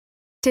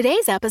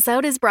Today's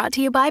episode is brought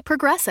to you by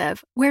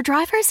Progressive, where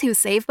drivers who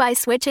save by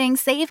switching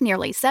save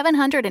nearly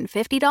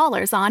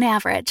 $750 on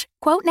average.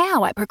 Quote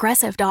now at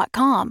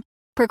Progressive.com.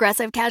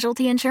 Progressive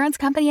Casualty Insurance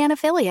Company and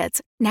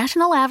Affiliates.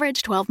 National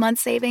average 12-month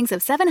savings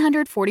of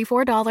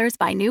 $744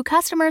 by new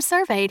customers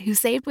surveyed who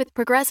saved with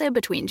Progressive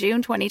between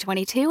June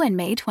 2022 and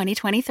May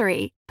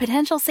 2023.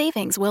 Potential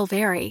savings will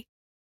vary.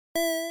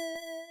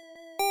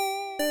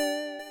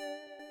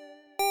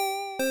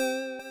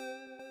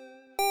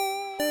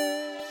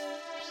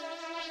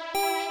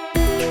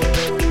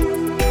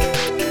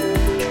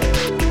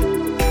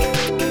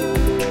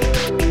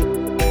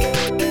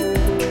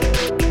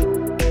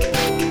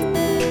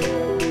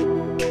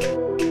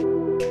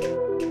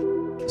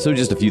 So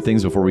just a few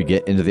things before we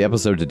get into the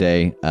episode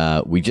today.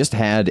 We just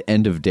had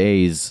End of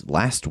Days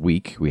last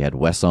week. We had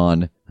Wes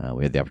on.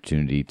 We had the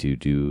opportunity to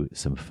do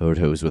some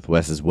photos with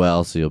Wes as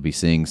well, so you'll be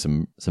seeing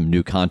some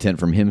new content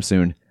from him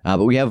soon.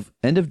 But we have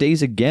End of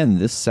Days again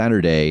this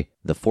Saturday,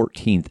 the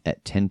 14th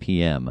at 10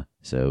 p.m.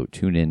 So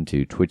tune in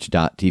to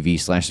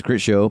twitch.tv/The Crit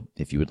Show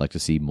if you would like to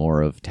see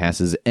more of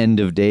Tass's End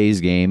of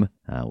Days game.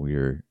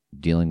 We're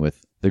dealing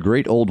with the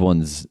great old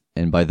ones,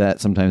 and by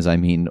that sometimes I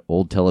mean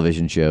old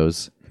television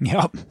shows.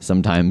 Yep.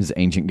 Sometimes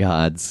ancient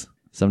gods,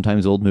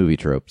 sometimes old movie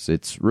tropes.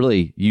 It's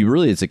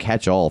a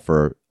catch-all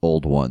for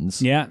old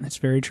ones. Yeah, that's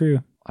very true.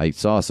 I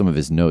saw some of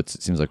his notes.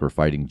 It seems like we're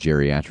fighting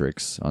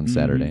geriatrics on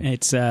Saturday.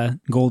 It's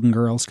Golden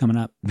Girls coming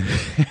up.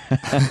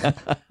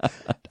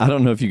 I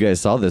don't know if you guys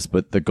saw this,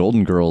 but the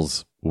Golden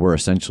Girls were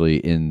essentially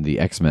in the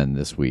X-Men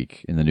this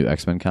week, in the new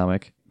X-Men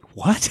comic.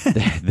 What?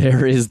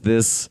 There is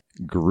this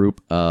group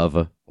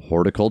of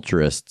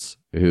horticulturists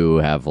who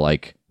have,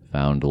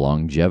 found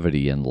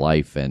longevity in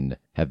life and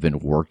have been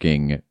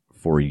working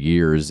for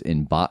years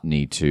in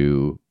botany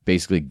to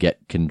basically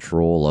get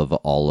control of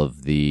all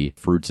of the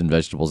fruits and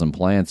vegetables and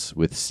plants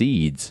with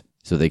seeds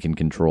so they can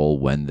control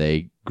when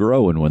they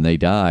grow and when they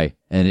die.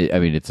 And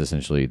it's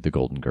essentially the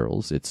Golden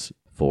Girls. It's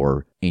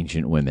for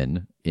ancient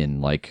women in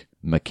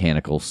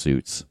mechanical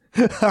suits.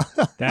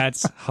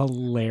 That's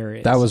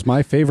hilarious. That was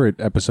my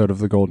favorite episode of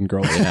the Golden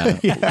Girls.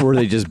 Yeah. Where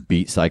they just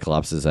beat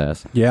Cyclops'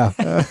 ass. Yeah.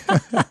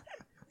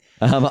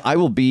 I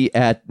will be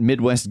at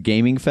Midwest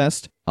Gaming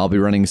Fest. I'll be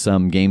running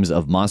some games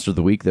of Monster of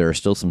the Week. There are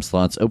still some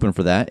slots open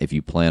for that. If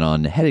you plan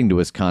on heading to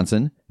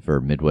Wisconsin for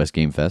Midwest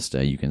Game Fest,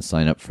 you can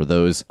sign up for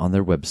those on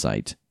their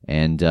website.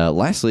 And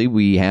lastly,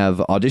 we have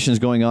auditions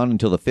going on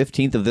until the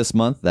 15th of this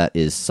month. That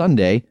is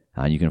Sunday.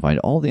 You can find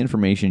all the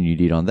information you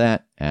need on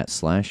that at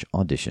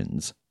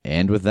 /auditions.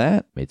 And with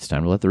that, it's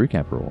time to let the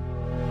recap roll.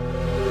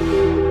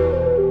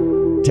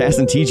 Tass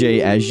and TJ,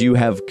 as you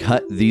have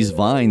cut these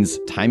vines,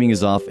 timing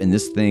is off and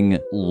this thing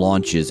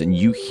launches and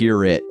you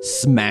hear it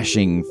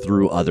smashing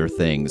through other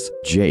things.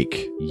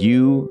 Jake,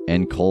 you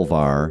and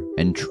Kolvar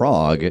and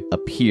Trog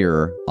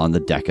appear on the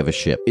deck of a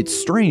ship. It's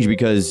strange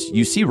because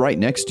you see right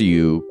next to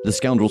you the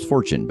Scoundrel's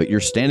Fortune, but you're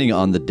standing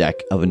on the deck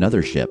of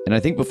another ship. And I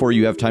think before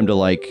you have time to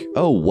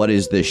what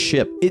is this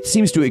ship? It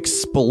seems to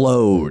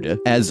explode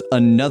as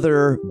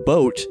another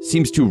boat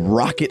seems to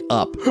rocket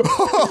up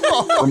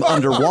from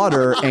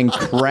underwater and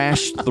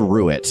crash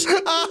through it.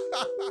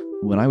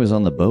 When I was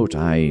on the boat,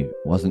 I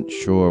wasn't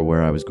sure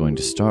where I was going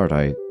to start.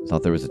 I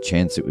thought there was a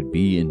chance it would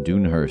be in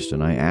Dunehurst,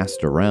 and I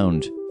asked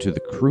around to the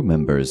crew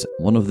members.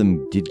 One of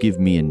them did give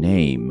me a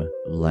name,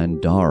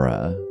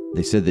 Landara.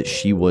 They said that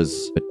she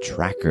was a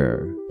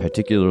tracker,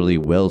 particularly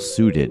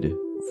well-suited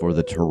for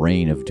the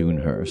terrain of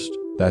Dunehurst.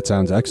 That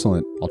sounds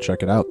excellent. I'll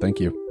check it out. Thank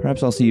you.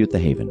 Perhaps I'll see you at the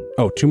Haven.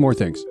 Oh, two more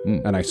things.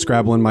 And I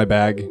scrabble in my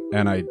bag,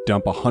 and I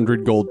dump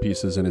 100 gold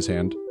pieces in his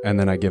hand, and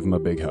then I give him a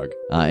big hug.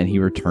 And he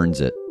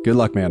returns it. Good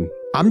luck, man.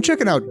 I'm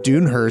checking out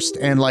Dunehurst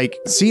and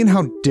seeing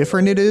how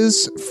different it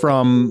is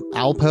from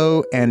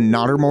Alpo and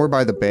Nottermore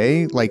by the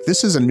Bay.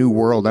 This is a new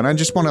world, and I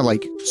just want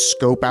to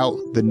scope out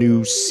the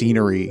new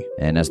scenery.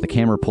 And as the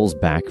camera pulls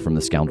back from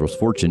the Scoundrel's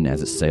Fortune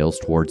as it sails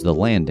towards the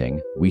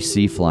landing, we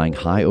see flying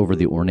high over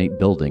the ornate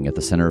building at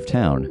the center of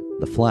town,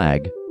 the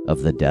flag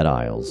of the Dead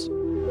Isles.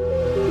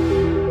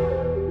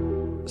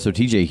 So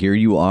TJ, here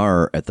you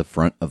are at the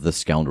front of the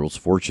Scoundrel's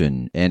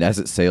Fortune, and as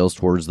it sails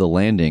towards the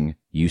landing,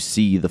 you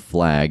see the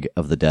flag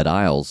of the Dead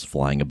Isles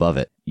flying above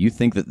it. You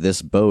think that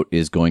this boat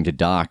is going to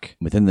dock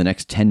within the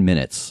next 10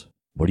 minutes.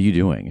 What are you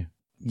doing?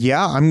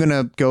 Yeah, I'm going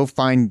to go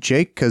find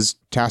Jake because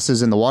Tass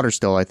is in the water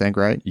still, I think,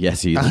 right?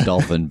 Yes, he's a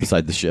dolphin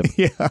beside the ship.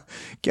 Yeah,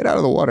 get out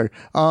of the water.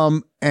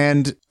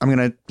 And I'm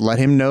going to let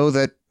him know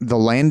that the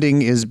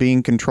landing is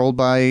being controlled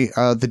by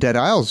the Dead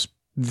Isles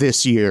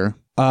this year.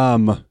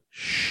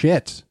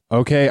 Shit.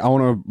 Okay, I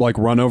want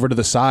to run over to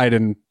the side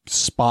and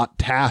spot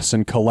Tass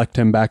and collect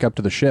him back up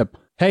to the ship.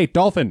 Hey,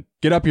 Dolphin,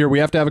 get up here. We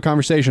have to have a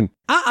conversation.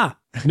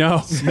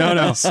 No.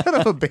 Son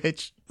of a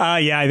bitch.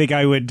 Yeah, I think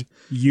I would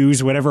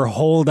use whatever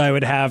hold I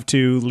would have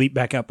to leap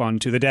back up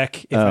onto the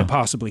deck if I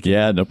possibly can.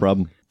 Yeah, no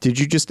problem. Did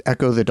you just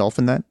echo the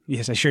dolphin that?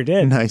 Yes, I sure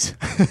did. Nice.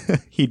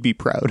 He'd be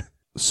proud.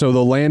 So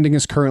the landing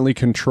is currently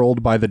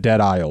controlled by the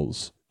Dead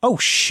Isles. Oh,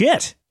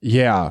 shit.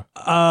 Yeah.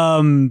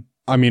 I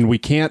mean, we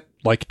can't,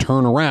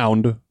 turn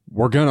around.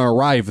 We're going to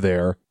arrive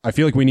there. I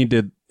feel like we need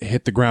to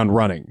hit the ground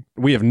running.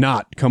 We have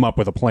not come up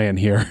with a plan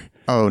here.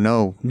 Oh,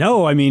 no.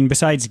 No, I mean,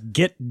 besides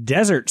get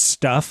desert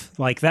stuff,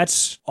 like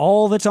that's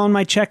all that's on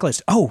my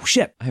checklist. Oh,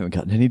 shit. I haven't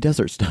gotten any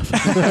desert stuff.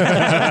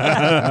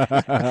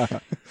 I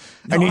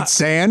need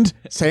sand.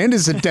 Sand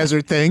is a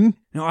desert thing.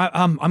 No,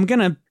 I'm going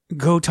to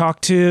go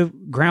talk to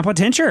Grandpa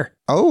Tincher.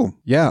 Oh,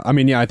 Yeah, I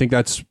mean, yeah, I think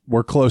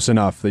we're close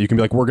enough that you can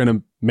be like, we're going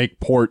to make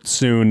port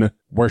soon.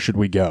 Where should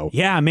we go?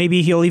 Yeah,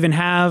 maybe he'll even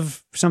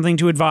have something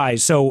to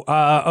advise. So,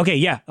 okay,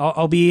 yeah,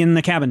 I'll be in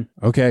the cabin.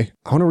 Okay,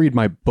 I want to read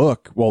my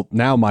book. Well,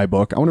 now my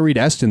book. I want to read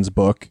Eston's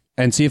book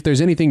and see if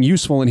there's anything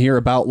useful in here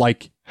about,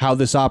 like, how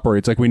this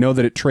operates. Like, we know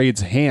that it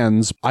trades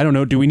hands. I don't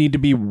know. Do we need to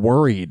be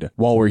worried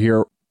while we're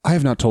here? I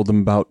have not told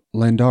them about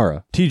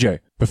Landara. TJ,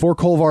 before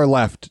Kolvar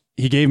left,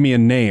 he gave me a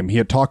name. He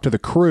had talked to the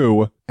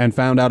crew and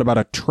found out about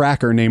a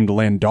tracker named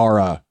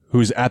Landara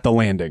who's at the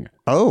landing.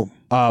 oh.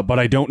 But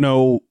I don't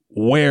know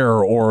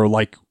where or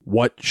like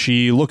what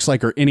she looks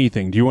like or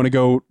anything. Do you want to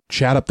go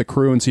chat up the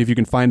crew and see if you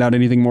can find out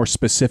anything more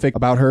specific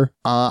about her?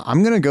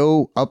 I'm going to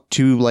go up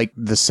to like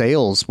the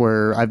sails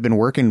where I've been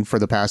working for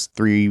the past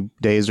 3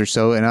 days or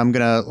so. And I'm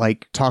going to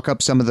like talk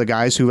up some of the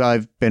guys who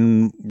I've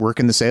been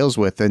working the sails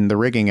with and the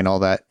rigging and all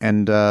that.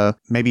 And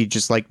maybe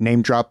just like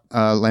name drop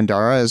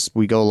Landara as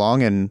we go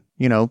along and,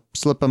 you know,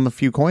 slip them a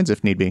few coins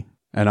if need be.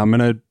 And I'm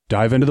going to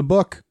dive into the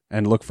book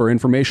and look for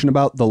information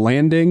about the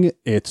landing,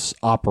 its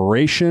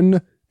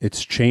operation,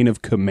 its chain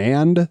of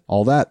command,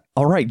 all that.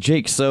 All right,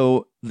 Jake,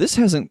 so this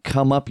hasn't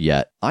come up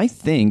yet. I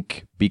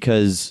think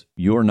because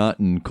you're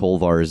not in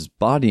Kolvar's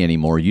body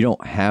anymore, you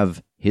don't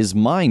have his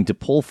mind to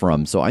pull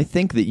from. So I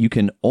think that you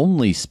can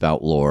only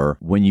spout lore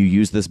when you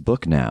use this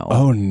book now.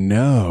 Oh,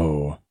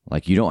 no.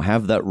 Like, you don't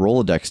have that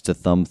Rolodex to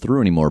thumb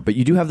through anymore, but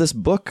you do have this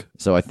book.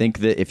 So I think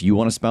that if you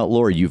want to spout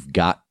lore, you've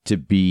got to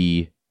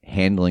be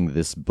handling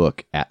this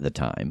book at the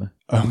time.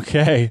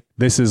 Okay.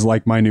 This is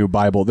like my new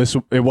Bible.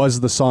 It was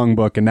the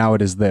songbook, and now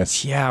it is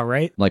this. Yeah,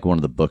 right? Like one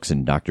of the books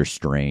in Doctor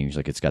Strange,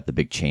 like it's got the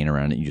big chain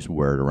around it, you just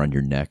wear it around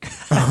your neck.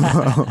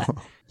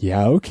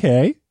 Yeah,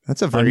 okay.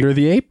 That's a very, Under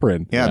the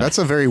apron. yeah, that's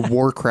a very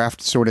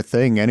Warcraft sort of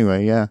thing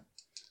anyway. Yeah.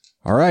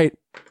 All right.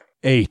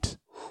 8.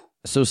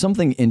 So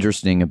something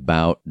interesting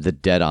about the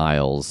Dead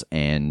Isles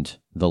and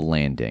the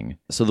landing.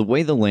 So the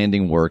way the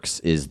landing works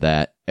is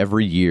that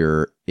every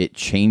year it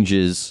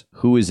changes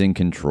who is in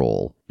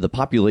control. The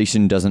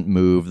population doesn't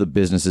move, the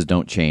businesses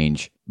don't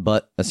change,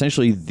 but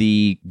essentially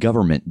the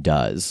government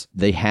does.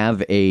 They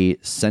have a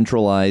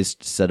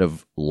centralized set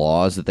of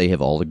laws that they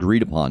have all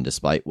agreed upon,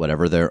 despite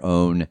whatever their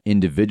own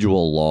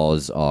individual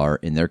laws are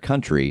in their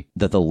country,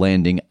 that the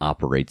landing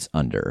operates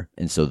under.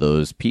 And so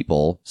those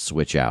people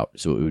switch out.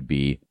 So it would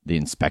be the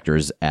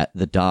inspectors at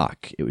the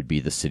dock, it would be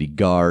the city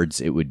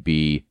guards, it would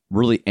be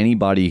really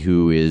anybody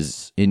who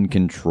is in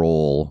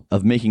control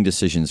of making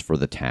decisions for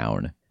the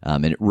town.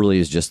 And it really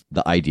is just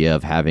the idea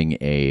of having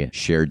a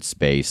shared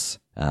space.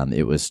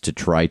 It was to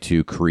try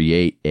to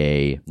create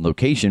a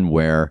location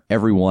where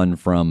everyone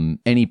from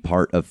any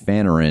part of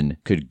Fanarin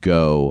could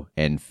go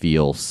and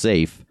feel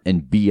safe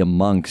and be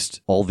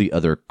amongst all the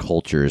other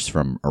cultures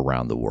from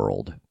around the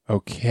world.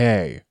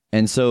 Okay.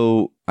 And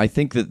so I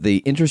think that the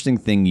interesting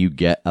thing you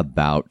get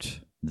about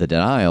the Dead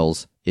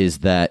Isles is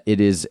that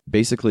it is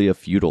basically a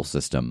feudal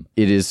system.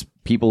 It is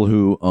people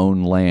who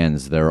own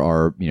lands. There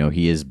are,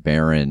 he is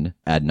Baron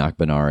Adnok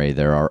Benare.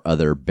 There are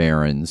other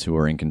barons who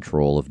are in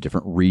control of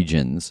different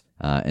regions.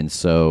 And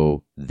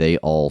so they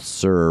all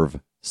serve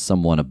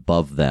someone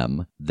above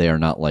them. They are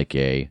not like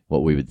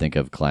what we would think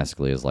of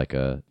classically as like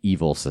a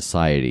evil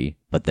society,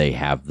 but they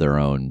have their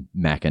own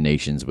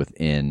machinations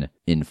within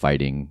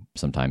infighting.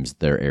 Sometimes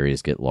their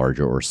areas get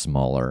larger or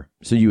smaller.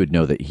 So you would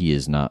know that he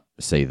is not,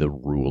 say, the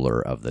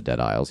ruler of the Dead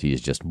Isles. He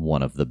is just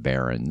one of the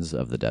barons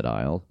of the Dead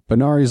Isle.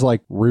 Benari's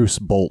like Roose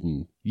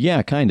Bolton.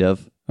 Yeah, kind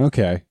of.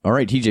 Okay. All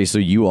right, TJ, so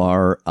you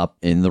are up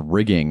in the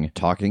rigging,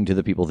 talking to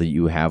the people that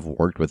you have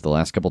worked with the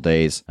last couple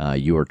days.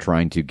 You are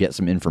trying to get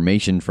some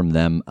information from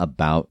them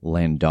about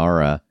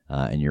Landara,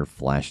 and you're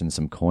flashing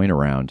some coin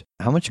around.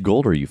 How much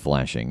gold are you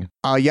flashing?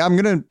 Yeah, I'm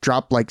going to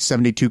drop like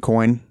 72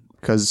 coin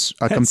because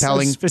a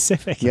compelling... so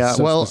specific. Yeah,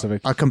 So well,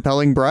 specific. a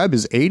compelling bribe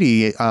is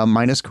 80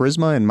 minus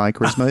charisma, and my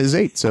charisma is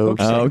 8, so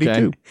 72.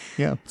 okay.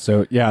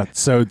 Yeah.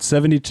 So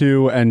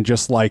 72 and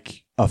just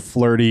like a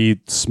flirty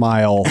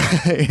smile.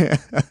 Yeah.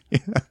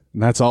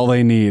 That's all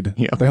they need.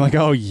 Yeah. They're like,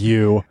 oh,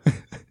 you.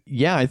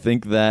 Yeah, I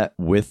think that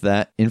with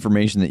that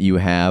information that you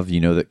have, you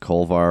know that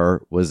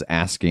Kolvar was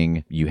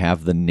asking, you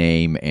have the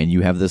name, and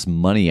you have this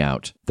money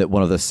out that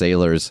one of the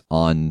sailors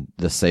on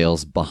the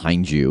sails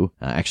behind you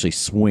actually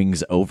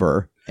swings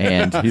over.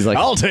 And he's like,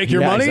 I'll take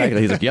your money.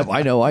 Exactly. He's like, yep,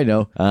 I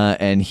know.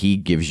 And he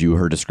gives you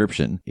her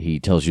description. He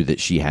tells you that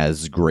she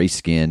has gray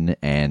skin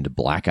and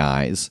black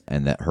eyes,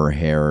 and that her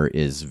hair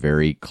is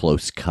very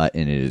close cut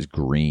and it is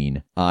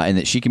green, and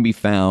that she can be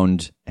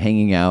found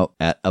hanging out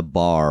at a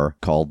bar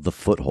called The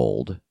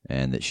Foothold,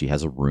 and that she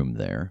has a room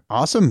there.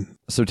 Awesome.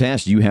 So,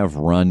 Tash, you have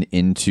run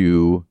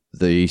into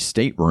the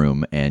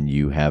stateroom and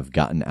you have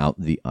gotten out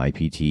the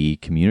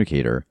IPT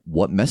communicator.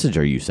 What message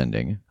are you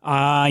sending?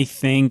 I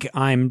think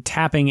I'm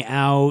tapping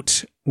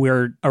out.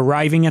 We're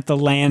arriving at the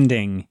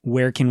landing.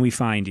 Where can we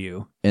find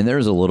you? And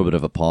there's a little bit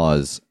of a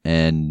pause,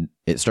 and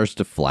it starts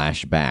to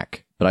flash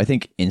back. But I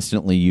think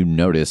instantly you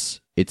notice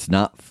it's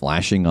not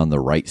flashing on the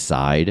right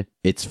side.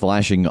 It's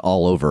flashing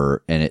all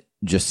over, and it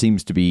just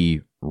seems to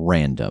be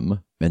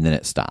random, and then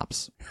it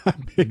stops.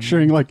 I'm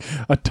picturing like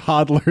a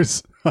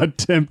toddler's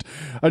attempt.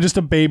 Just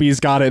a baby's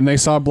got it, and they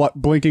saw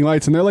blinking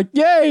lights, and they're like,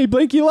 yay,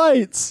 blinky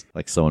lights!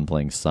 Like someone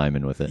playing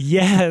Simon with it.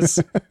 Yes.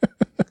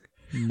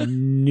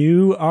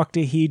 New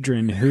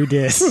octahedron. Who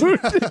dis?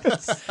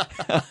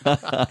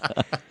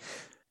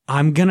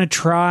 I'm going to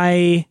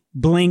try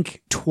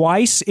blink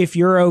twice if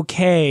you're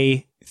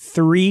okay,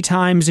 3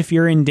 times if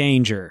you're in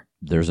danger.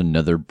 There's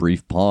another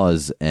brief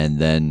pause, and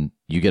then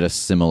you get a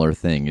similar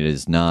thing. It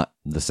is not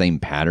the same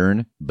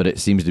pattern, but it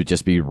seems to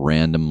just be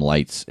random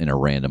lights in a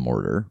random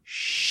order.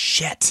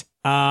 Shit.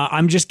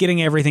 I'm just getting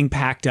everything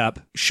packed up,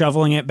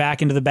 shoveling it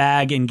back into the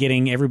bag, and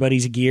getting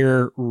everybody's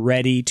gear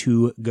ready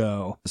to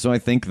go. So I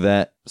think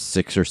that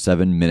 6 or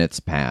 7 minutes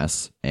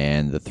pass,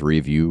 and the 3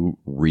 of you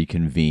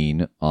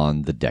reconvene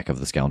on the deck of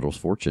the Scoundrel's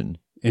Fortune.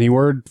 Any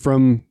word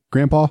from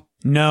Grandpa?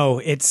 No,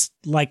 it's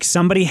like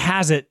somebody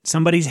has it.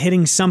 Somebody's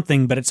hitting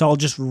something, but it's all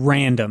just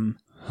random.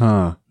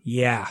 Huh.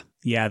 Yeah,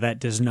 that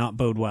does not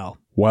bode well.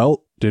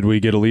 Well, did we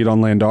get a lead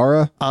on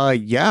Landara?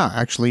 Yeah,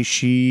 actually,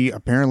 she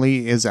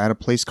apparently is at a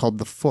place called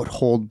the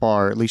Foothold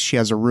Bar. At least she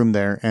has a room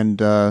there, and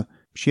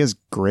she has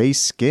gray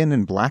skin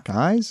and black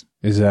eyes.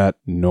 Is that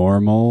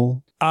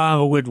normal?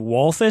 Would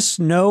Wolfus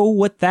know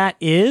what that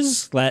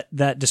is?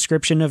 That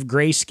description of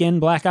gray skin,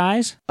 black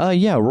eyes?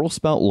 Yeah, roll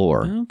spout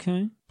lore.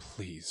 Okay.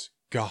 Please,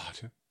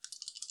 God.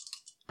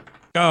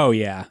 Oh,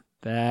 yeah.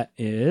 That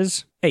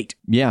is 8.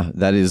 Yeah,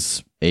 that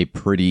is a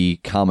pretty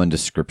common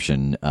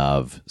description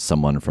of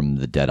someone from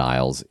the Dead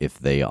Isles if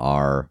they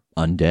are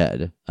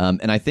undead.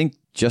 And I think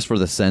just for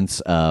the sense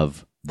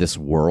of this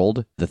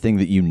world, the thing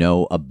that you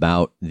know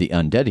about the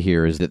undead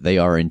here is that they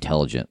are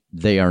intelligent.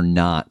 They are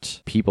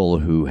not people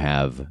who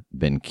have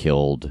been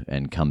killed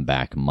and come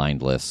back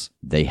mindless.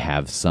 They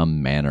have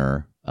some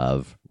manner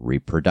of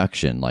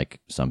reproduction, like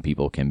some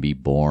people can be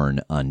born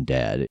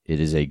undead.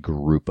 It is a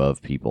group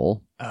of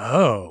people.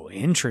 Oh,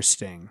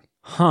 interesting.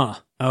 Huh.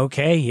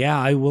 Okay, yeah,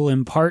 I will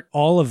impart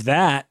all of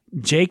that.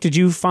 Jake, did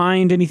you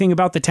find anything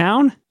about the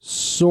town?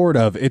 Sort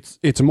of.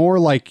 It's more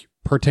like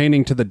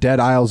pertaining to the Dead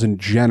Isles in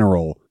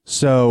general.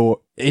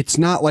 So it's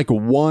not like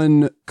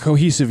one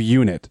cohesive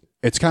unit.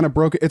 It's kind of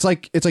broken. It's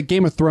like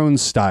Game of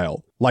Thrones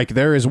style. Like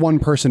there is one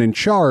person in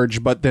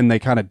charge, but then they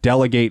kind of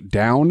delegate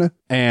down,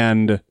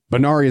 and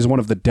Benari is one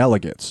of the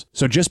delegates.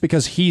 So just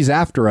because he's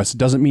after us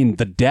doesn't mean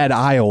the Dead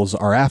Isles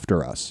are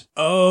after us.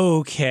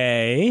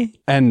 Okay.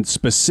 And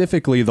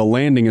specifically, the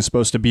landing is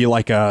supposed to be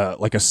like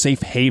a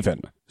safe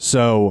haven.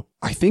 So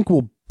I think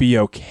we'll be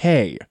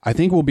okay. I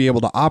think we'll be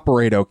able to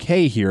operate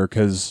okay here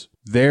because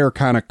their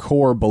kind of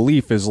core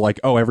belief is like,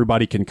 oh,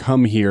 everybody can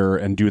come here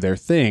and do their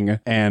thing,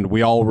 and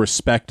we all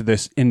respect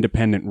this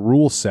independent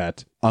rule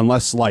set,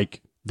 unless,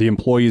 like, the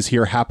employees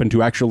here happen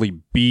to actually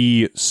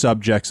be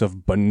subjects of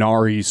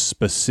Benari's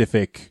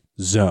specific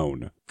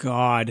zone.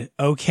 God.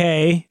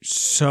 Okay.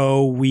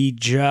 So we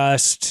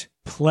just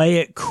play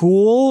it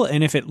cool,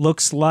 and if it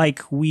looks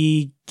like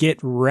we get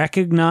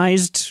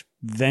recognized,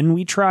 then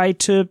we try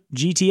to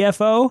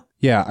GTFO?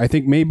 Yeah, I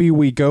think maybe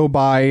we go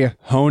by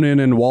Honan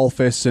and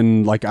Wolfus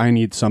and, like, I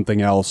need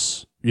something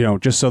else, you know,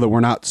 just so that we're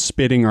not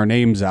spitting our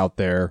names out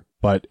there.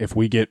 But if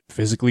we get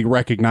physically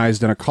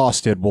recognized and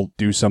accosted, we'll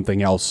do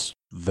something else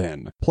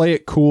then. Play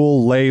it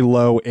cool, lay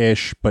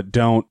low-ish, but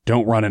don't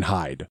run and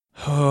hide.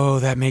 Oh,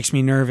 that makes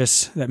me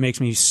nervous. That makes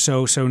me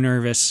so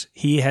nervous.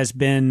 He has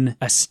been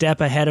a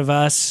step ahead of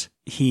us.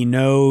 He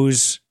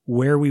knows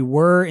where we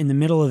were in the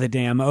middle of the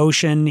damn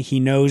ocean. He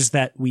knows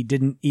that we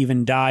didn't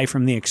even die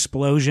from the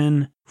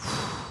explosion.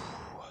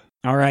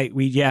 All right,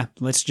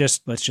 let's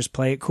just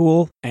play it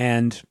cool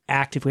and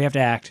act if we have to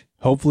act.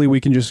 Hopefully we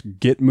can just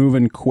get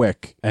moving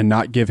quick and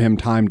not give him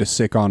time to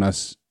sick on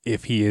us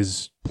if he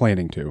is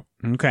planning to.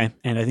 Okay,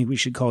 and I think we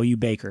should call you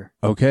Baker.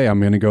 Okay, I'm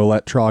going to go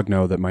let Trog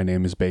know that my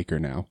name is Baker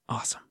now.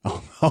 Awesome.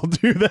 I'll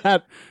do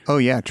that. Oh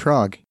yeah,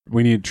 Trog.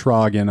 We need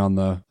Trog in on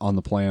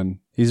the plan.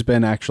 He's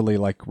been actually,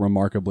 like,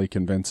 remarkably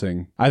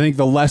convincing. I think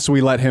the less we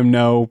let him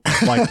know,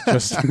 like,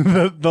 just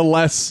the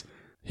less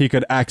he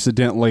could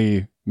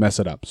accidentally mess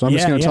it up. So I'm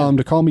just going to tell him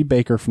to call me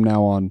Baker from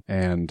now on,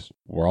 and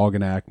we're all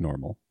going to act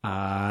normal.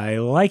 I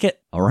like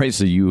it. All right,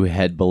 so you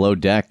head below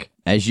deck.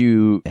 As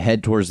you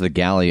head towards the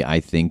galley,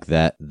 I think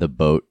that the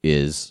boat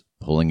is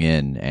pulling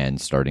in and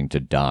starting to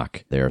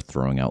dock. They are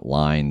throwing out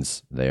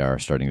lines. They are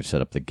starting to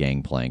set up the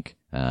gangplank.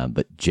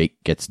 But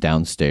Jake gets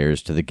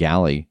downstairs to the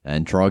galley,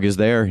 and Trog is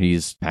there.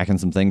 He's packing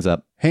some things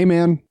up. Hey,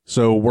 man.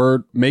 So we're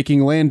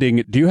making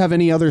landing. Do you have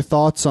any other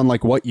thoughts on,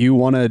 like, what you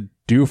want to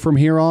do from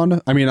here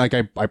on? I mean, like,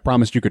 I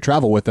promised you could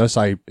travel with us.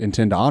 I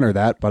intend to honor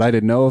that, but I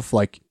didn't know if,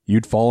 like,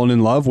 you'd fallen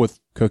in love with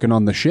cooking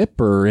on the ship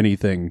or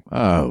anything.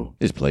 Oh,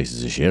 this place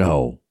is a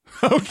shithole.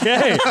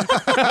 Okay.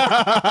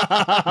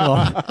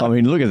 I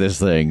mean, look at this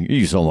thing.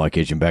 You saw my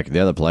kitchen back at the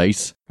other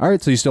place. All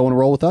right, so you still want to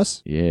roll with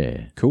us?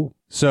 Yeah. Cool.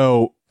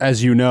 So,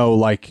 as you know,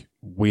 like,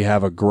 we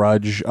have a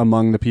grudge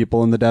among the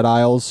people in the Dead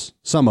Isles.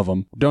 Some of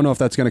them. Don't know if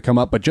that's going to come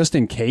up, but just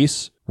in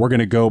case, we're going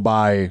to go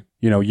by,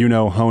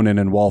 Honan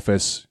and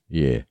Walfus.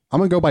 Yeah. I'm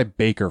going to go by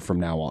Baker from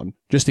now on,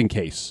 just in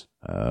case.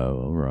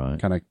 Oh, all right.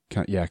 Kind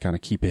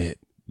of keep it.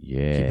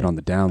 Yeah. Keep it on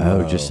the down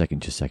low. Oh, just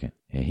a second.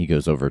 And he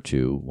goes over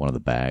to one of the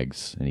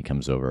bags, and he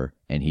comes over,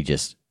 and he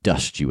just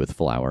dusts you with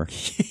flour.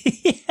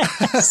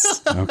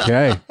 Yes.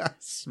 Okay.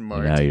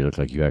 Smart. Now you look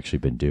like you've actually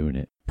been doing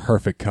it.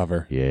 Perfect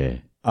cover. Yeah.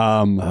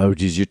 Oh,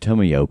 does your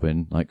tummy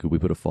open? Like, could we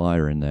put a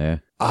fire in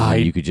there?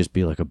 You could just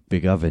be like a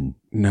big oven.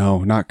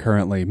 No, not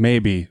currently.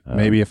 Maybe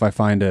if I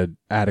find an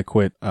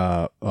adequate,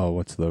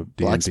 what's the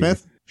D&D?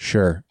 Blacksmith?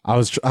 Sure.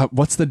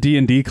 What's the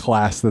D&D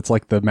class that's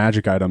like the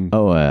magic item?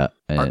 Oh,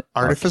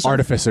 Artificer?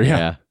 Artificer,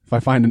 yeah. If I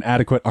find an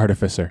adequate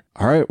artificer.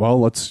 All right, well,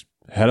 let's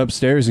head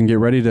upstairs and get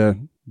ready to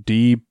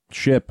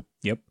de-ship.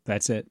 Yep,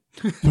 that's it.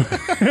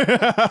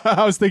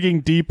 I was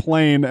thinking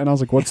de-plane, and I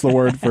was like, what's the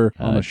word for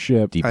on a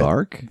ship?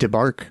 Debark?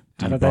 Debark.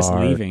 I thought that's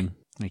Debark. leaving.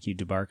 Like you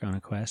debark on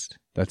a quest.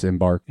 That's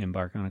embark.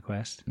 Embark on a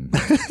quest.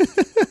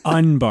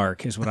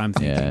 Unbark is what I'm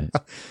thinking.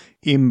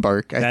 Yeah.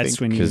 Embark, I That's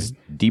think. when you... Because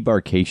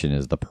debarkation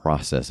is the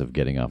process of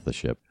getting off the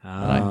ship.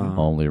 And I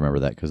only remember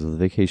that because of the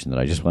vacation that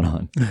I just went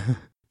on.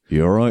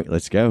 You all right?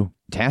 Let's go.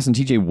 Tass and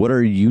TJ, what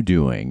are you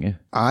doing?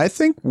 I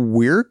think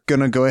we're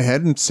going to go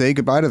ahead and say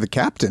goodbye to the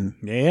captain.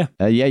 Yeah.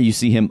 Yeah, you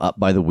see him up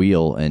by the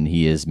wheel, and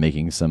he is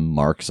making some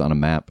marks on a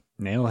map.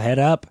 Nail head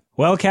up.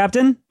 Well,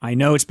 Captain, I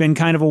know it's been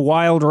kind of a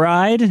wild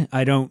ride.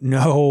 I don't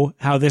know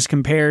how this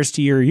compares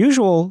to your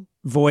usual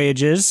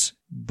voyages,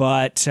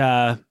 but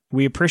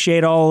we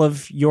appreciate all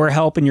of your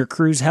help and your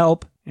crew's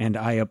help, and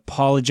I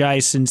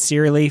apologize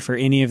sincerely for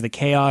any of the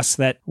chaos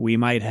that we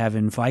might have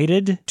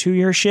invited to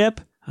your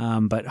ship.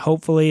 But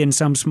hopefully in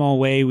some small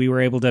way we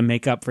were able to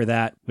make up for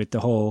that with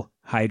the whole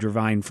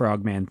Hydrovine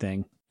Frogman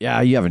thing.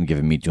 Yeah, you haven't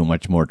given me too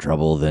much more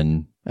trouble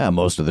than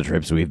most of the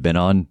trips we've been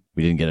on.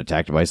 We didn't get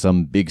attacked by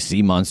some big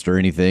sea monster or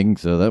anything,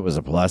 so that was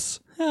a plus.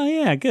 Oh,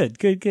 yeah, good.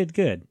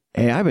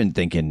 Hey, I've been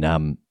thinking,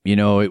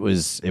 it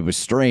was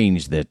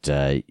strange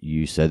that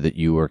you said that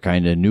you were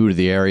kind of new to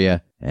the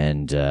area,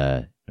 and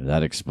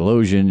that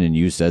explosion, and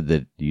you said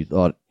that you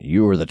thought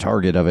you were the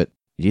target of it.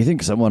 Do you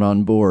think someone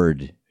on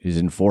board is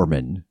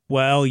informing?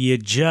 Well, you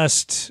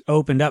just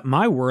opened up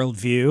my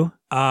worldview.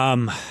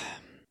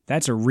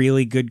 That's a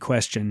really good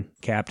question,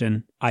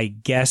 Captain. I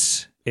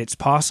guess it's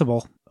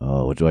possible.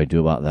 Oh, what do I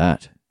do about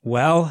that?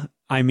 Well,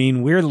 I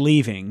mean, we're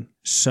leaving,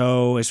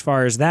 so as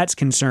far as that's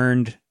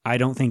concerned, I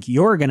don't think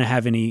you're going to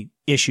have any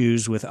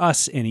issues with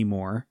us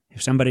anymore.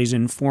 If somebody's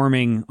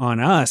informing on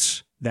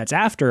us that's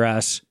after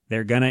us,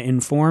 they're going to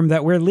inform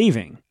that we're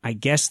leaving. I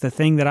guess the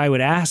thing that I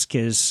would ask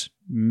is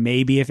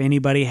maybe if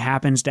anybody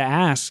happens to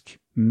ask,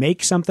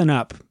 make something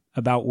up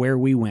about where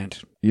we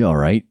went. You all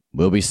right?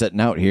 We'll be setting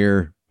out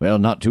here,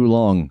 not too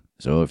long.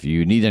 So if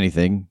you need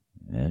anything,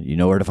 you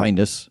know where to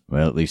find us.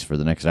 Well, at least for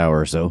the next hour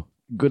or so.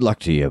 Good luck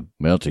to you.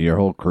 Well, to your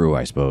whole crew,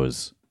 I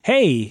suppose.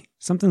 Hey,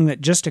 something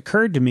that just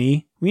occurred to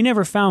me. We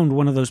never found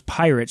one of those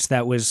pirates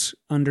that was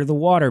under the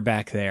water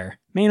back there.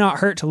 May not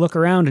hurt to look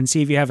around and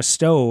see if you have a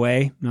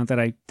stowaway. Not that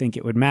I think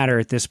it would matter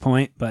at this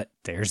point, but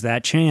there's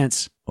that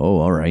chance. Oh,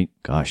 all right.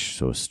 Gosh,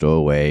 so a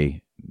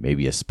stowaway,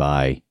 maybe a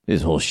spy.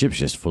 This whole ship's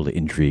just full of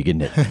intrigue,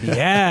 isn't it?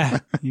 Yeah,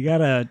 you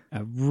got a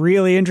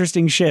really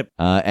interesting ship.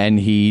 And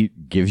he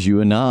gives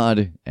you a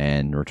nod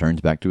and returns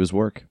back to his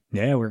work.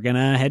 Yeah, we're going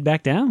to head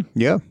back down.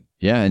 Yeah.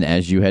 Yeah, and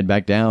as you head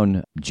back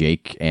down,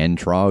 Jake and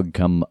Trog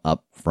come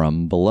up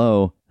from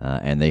below,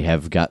 and they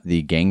have got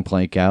the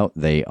gangplank out.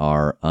 They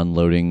are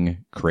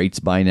unloading crates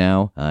by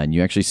now, and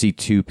you actually see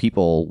two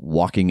people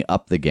walking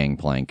up the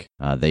gangplank.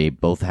 They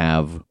both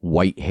have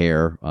white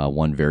hair,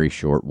 one very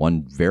short,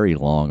 one very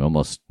long,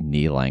 almost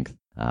knee length,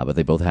 but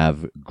they both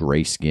have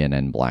gray skin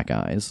and black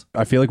eyes.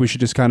 I feel like we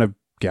should just kind of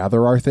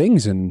gather our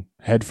things and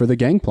head for the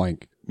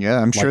gangplank.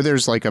 Yeah, I'm sure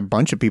there's like a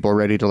bunch of people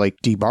ready to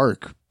like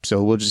debark.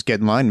 So we'll just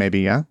get in line maybe,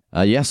 yeah?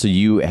 So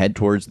you head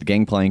towards the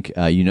gangplank.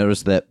 You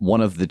notice that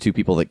one of the two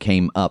people that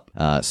came up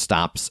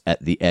stops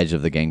at the edge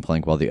of the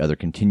gangplank while the other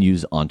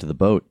continues onto the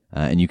boat.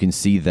 And you can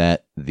see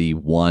that the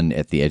one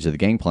at the edge of the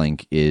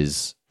gangplank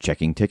is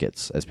checking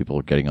tickets as people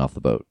are getting off the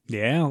boat.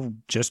 Yeah, I'll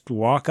just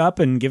walk up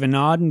and give a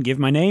nod and give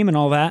my name and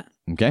all that.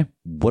 Okay.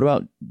 What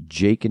about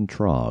Jake and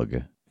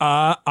Trog?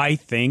 I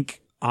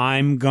think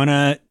I'm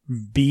gonna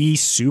be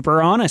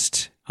super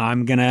honest.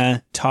 I'm going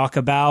to talk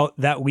about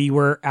that we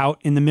were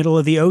out in the middle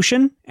of the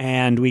ocean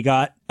and we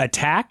got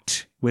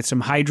attacked with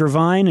some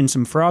hydrovine and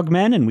some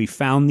frogmen, and we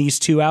found these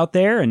two out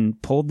there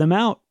and pulled them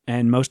out.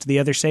 And most of the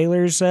other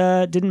sailors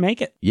didn't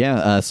make it.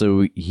 Yeah,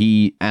 so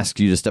he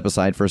asks you to step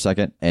aside for a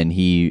second, and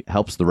he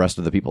helps the rest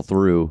of the people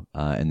through,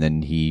 and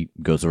then he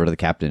goes over to the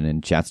captain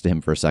and chats to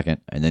him for a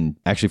second. And then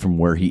actually from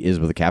where he is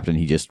with the captain,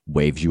 he just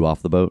waves you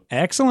off the boat.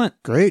 Excellent.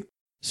 Great.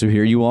 So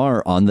here you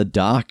are on the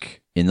dock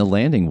in the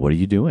landing. What are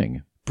you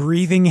doing?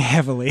 Breathing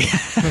heavily.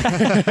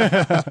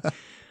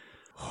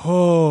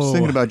 Just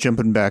thinking about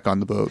jumping back on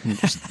the boat. And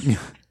just,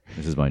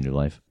 This is my new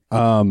life.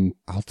 I'll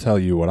tell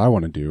you what I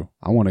want to do.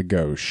 I want to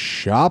go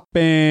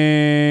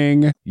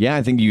shopping. Yeah,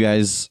 I think you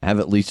guys have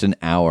at least an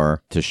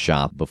hour to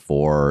shop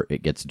before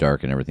it gets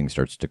dark and everything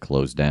starts to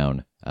close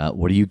down.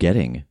 What are you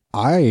getting?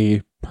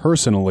 I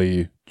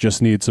personally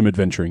just need some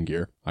adventuring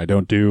gear. I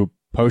don't do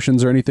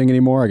potions or anything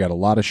anymore. I got a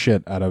lot of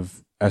shit out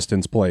of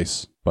Eston's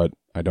place, but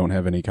I don't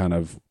have any kind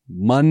of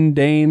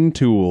mundane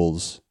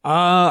tools.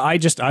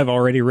 I've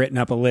already written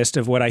up a list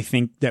of what I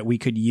think that we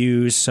could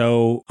use.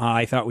 So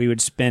I thought we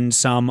would spend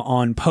some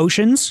on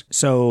potions.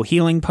 So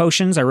healing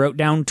potions, I wrote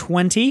down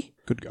 20.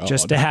 Good God.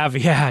 Just to have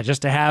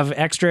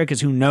extra, because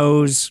who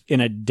knows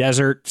in a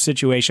desert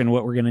situation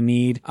what we're going to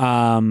need.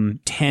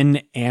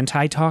 10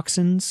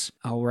 antitoxins.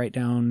 I'll write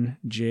down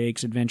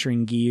Jake's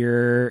adventuring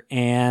gear.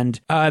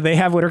 And they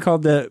have what are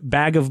called the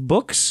bag of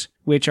books,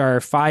 which are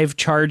 5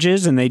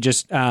 charges, and they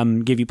just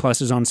give you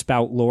pluses on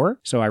spout lore.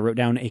 So I wrote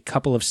down a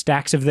couple of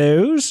stacks of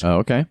those. Oh,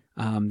 okay.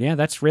 Yeah,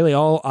 that's really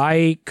all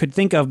I could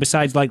think of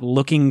besides like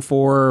looking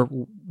for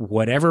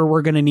whatever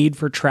we're going to need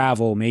for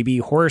travel. Maybe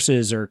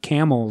horses or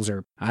camels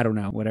or I don't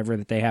know, whatever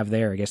that they have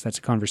there. I guess that's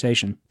a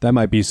conversation. That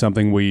might be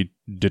something we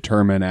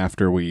determine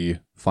after we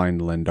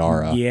find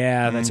Lindara.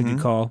 Yeah, that's a good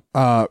call.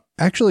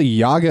 Actually,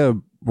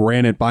 Yaga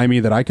ran it by me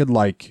that I could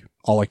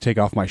I'll take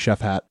off my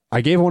chef hat. I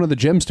gave one of the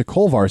gems to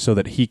Kolvar so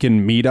that he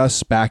can meet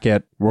us back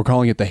at, we're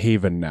calling it the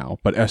Haven now,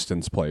 but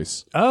Eston's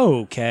place.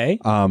 Oh, okay.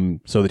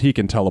 So that he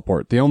can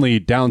teleport. The only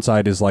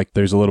downside is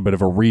there's a little bit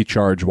of a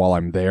recharge while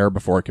I'm there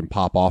before it can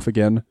pop off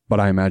again.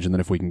 But I imagine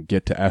that if we can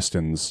get to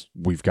Eston's,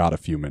 we've got a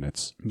few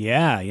minutes.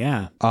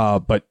 Yeah.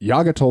 But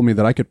Yaga told me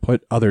that I could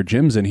put other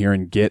gems in here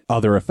and get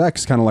other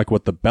effects, kind of like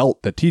what the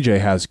belt that TJ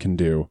has can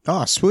do.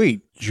 oh,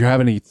 sweet. Do you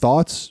have any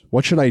thoughts?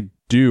 What should I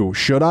do?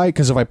 Should I?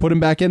 Because if I put him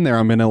back in there,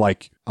 I'm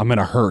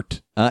gonna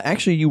hurt.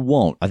 Actually, you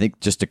won't. I think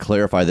just to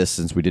clarify this,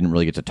 since we didn't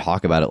really get to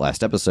talk about it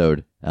last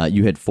episode,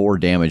 you had 4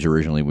 damage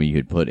originally when you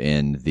had put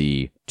in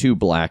the 2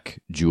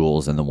 black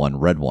jewels and the 1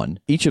 red one.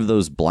 Each of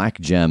those black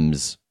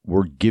gems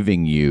were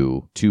giving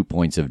you 2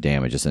 points of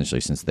damage,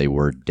 essentially, since they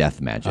were death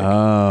magic.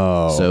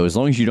 Oh. So as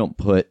long as you don't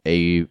put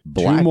a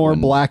black 2 more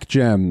one- black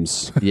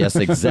gems. Yes,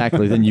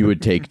 exactly. Then you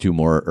would take 4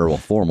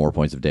 more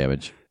points of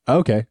damage.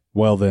 Okay.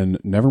 Well, then,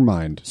 never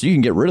mind. So you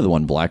can get rid of the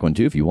 1 black one,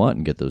 too, if you want,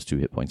 and get those 2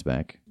 hit points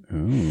back.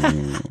 Ooh,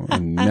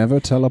 and never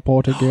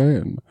teleport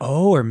again.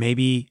 Oh, or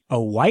maybe a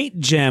white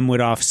gem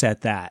would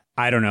offset that.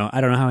 I don't know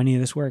how any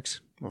of this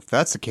works. Well, if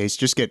that's the case,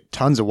 just get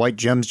tons of white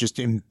gems just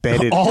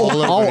embedded All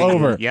over.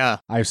 over. Yeah.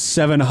 I have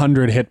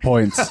 700 hit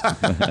points.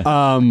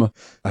 I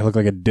look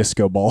like a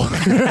disco ball.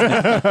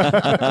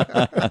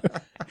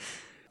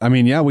 I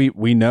mean, yeah,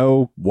 we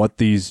know what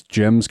these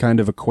gems kind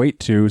of equate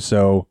to,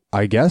 so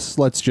I guess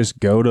let's just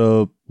go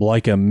to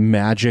a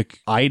magic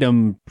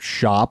item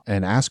shop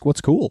and ask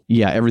what's cool.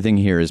 Yeah, everything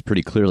here is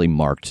pretty clearly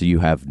marked, so you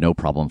have no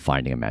problem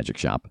finding a magic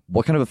shop.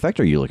 What kind of effect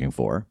are you looking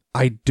for?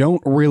 I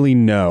don't really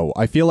know.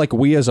 I feel like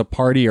we as a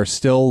party are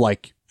still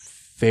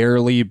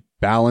fairly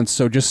balanced,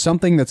 so just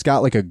something that's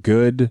got a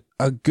good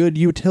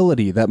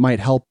utility that might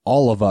help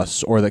all of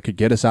us, or that could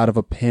get us out of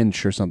a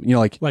pinch or something.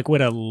 Like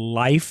would a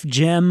life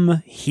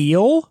gem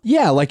heal?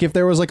 Yeah, if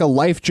there was a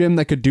life gem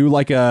that could do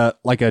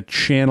a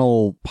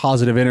channel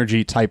positive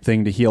energy type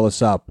thing to heal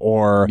us up,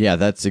 or Yeah,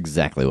 that's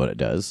exactly what it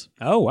does.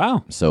 Oh,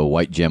 wow. So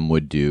white gem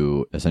would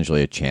do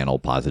essentially a channel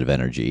positive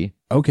energy.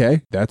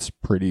 okay, that's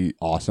pretty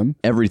awesome.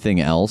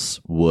 Everything else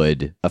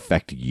would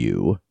affect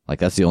you.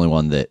 That's the only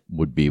one that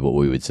would be what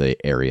we would say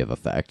area of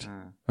effect.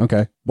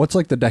 Okay, what's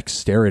the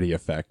dexterity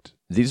effect?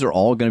 These are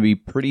all going to be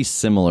pretty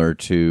similar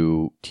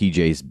to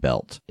TJ's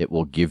belt. It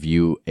will give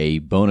you a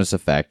bonus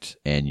effect,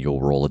 and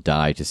you'll roll a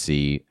die to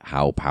see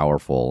how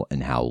powerful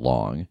and how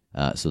long.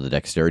 So the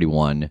dexterity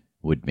one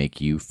would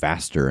make you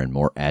faster and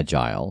more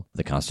agile.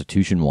 The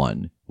constitution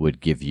one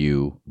would give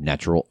you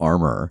natural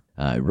armor.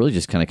 It really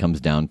just kind of comes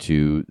down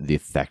to the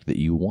effect that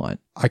you want.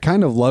 I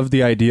kind of love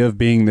the idea of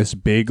being this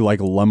big,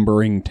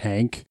 lumbering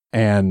tank,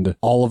 and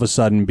all of a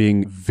sudden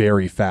being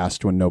very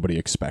fast when nobody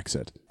expects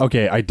it.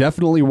 Okay, I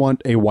definitely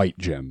want a white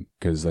gem,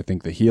 because I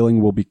think the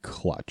healing will be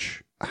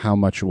clutch. How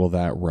much will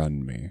that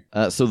run me?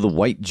 So the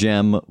white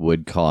gem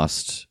would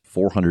cost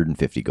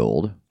 450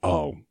 gold.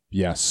 Oh,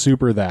 yeah,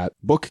 super that.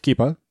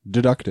 Bookkeeper,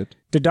 deducted.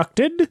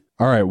 Deducted?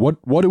 All right,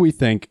 what do we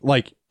think?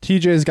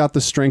 TJ's got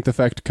the strength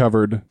effect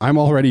covered. I'm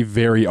already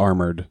very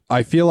armored.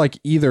 I feel like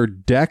either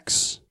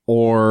Dex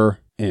or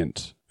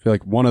Int. I feel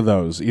like one of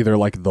those, either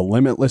the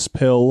Limitless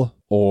Pill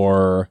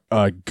or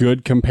a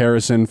good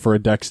comparison for a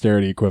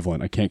dexterity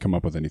equivalent. I can't come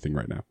up with anything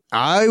right now.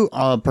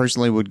 I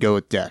personally would go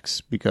with Dex,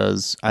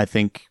 because I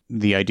think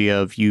the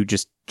idea of you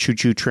just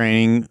choo-choo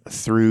training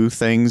through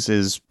things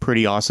is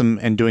pretty awesome,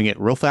 and doing it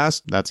real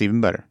fast, that's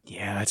even better.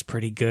 Yeah, that's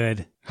pretty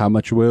good. How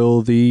much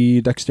will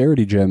the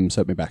dexterity gem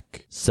set me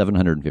back?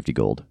 750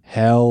 gold.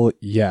 Hell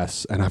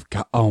yes. And I've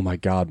got, oh my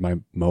God, my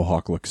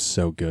mohawk looks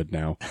so good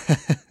now.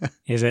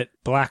 Is it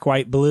black,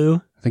 white,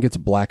 blue? I think it's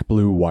black,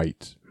 blue,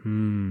 white.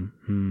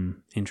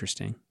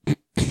 Interesting.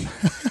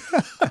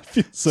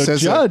 So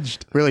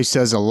judged. Really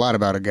says a lot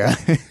about a guy.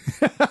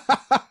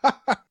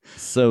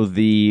 So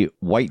the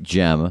white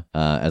gem,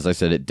 as I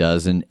said, it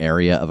does an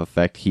area of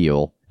effect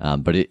heal,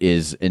 but it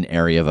is an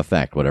area of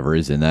effect, whatever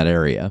is in that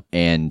area.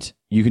 And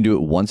you can do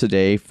it once a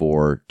day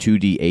for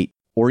 2d8,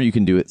 or you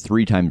can do it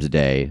 3 times a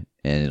day,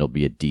 and it'll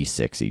be a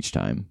d6 each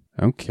time.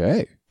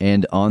 Okay.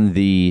 And on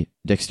the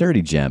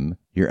dexterity gem,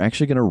 you're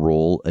actually going to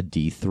roll a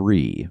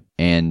d3.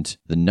 And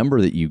the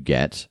number that you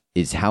get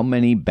is how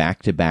many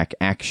back-to-back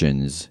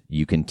actions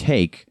you can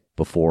take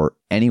before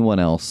anyone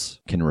else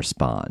can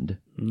respond.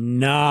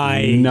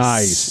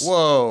 Nice.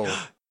 Whoa.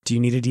 Do you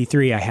need a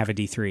D3? I have a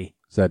D3.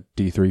 Is that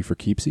D3 for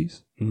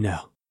keepsies?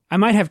 No. I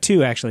might have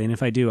 2, actually, and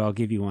if I do, I'll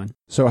give you one.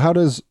 So how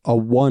does a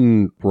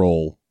 1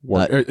 roll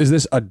work? Is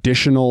this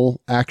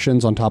additional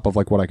actions on top of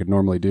like what I could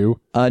normally do?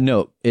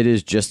 No,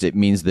 it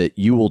means that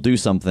you will do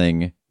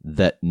something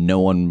that no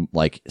one,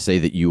 like, say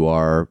that you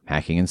are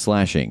hacking and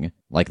slashing,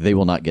 like they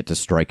will not get to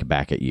strike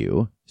back at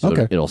you. So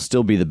Okay. it'll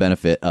still be the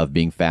benefit of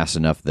being fast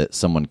enough that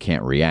someone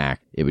can't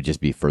react. It would just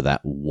be for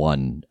that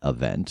one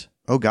event.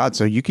 Oh, God.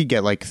 So you could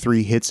get like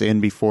 3 hits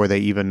in before they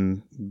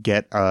even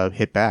get a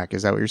hit back.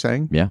 Is that what you're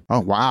saying? Yeah. Oh,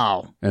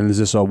 wow. And is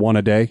this a 1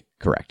 a day?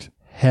 Correct.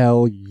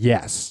 Hell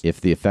yes. If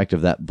the effect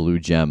of that blue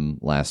gem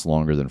lasts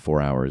longer than 4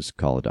 hours,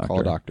 call a doctor. Call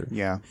a doctor.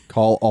 Yeah.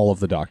 Call all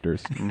of the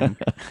doctors.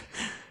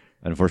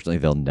 Unfortunately,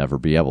 they'll never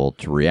be able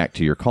to react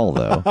to your call,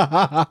 though.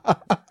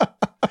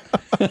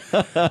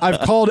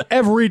 I've called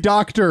every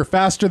doctor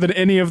faster than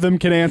any of them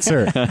can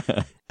answer.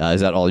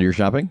 Is that all your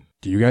shopping?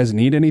 Do you guys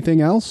need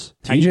anything else?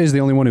 TJ's the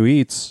only one who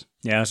eats.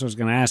 Yeah, that's what I was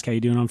going to ask. How you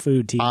doing on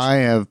food, Teach? I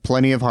have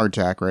plenty of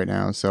hardtack right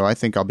now, so I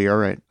think I'll be all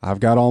right. I've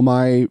got all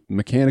my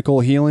mechanical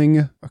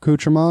healing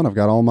accoutrement. I've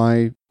got all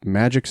my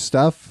magic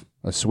stuff,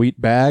 a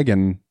sweet bag,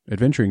 and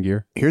adventuring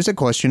gear. Here's a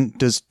question.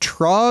 Does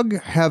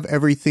Trog have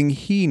everything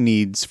he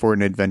needs for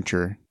an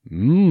adventure?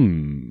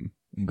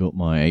 Got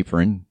my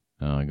apron.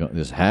 I got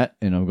this hat,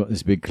 and I've got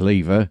this big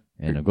cleaver,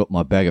 and I've got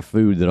my bag of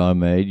food that I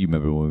made. You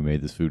remember when we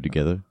made this food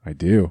together? I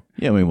do.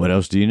 Yeah, I mean, what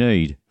else do you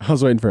need? I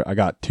was waiting for it. I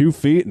got 2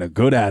 feet and a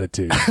good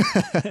attitude.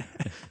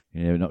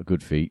 Yeah, not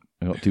good feet.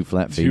 I got 2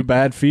 flat feet. 2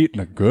 bad feet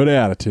and a good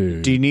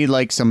attitude. Do you need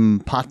like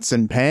some pots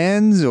and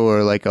pans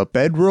or like a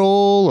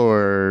bedroll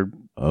or...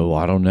 Oh,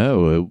 I don't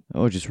know.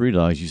 I just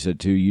realized you said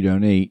 2 you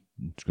don't eat.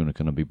 It's going to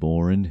kind of be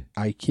boring.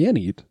 I can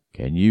eat.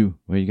 Can you?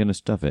 Where are you going to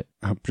stuff it?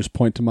 I'll just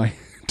point to my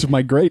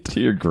grate.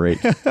 You're great.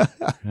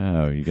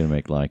 Oh, you're going to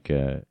make like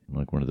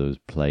one of those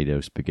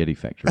Play-Doh spaghetti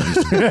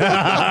factories.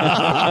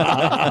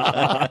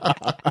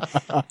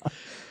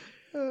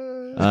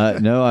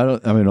 No, I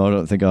don't. I mean, I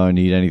don't think I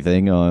need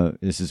anything.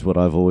 This is what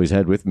I've always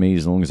had with me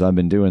as long as I've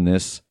been doing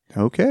this.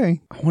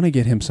 Okay. I want to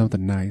get him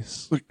something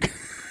nice.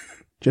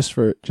 Just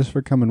for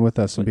coming with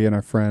us and being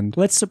our friend.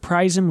 Let's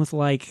surprise him with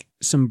like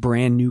some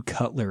brand new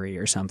cutlery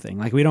or something.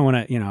 Like we don't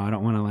want to, I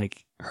don't want to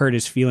like hurt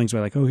his feelings by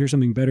like, oh, here's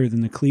something better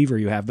than the cleaver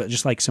you have, but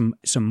just like some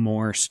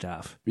more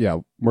stuff. Yeah,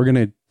 we're going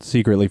to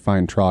secretly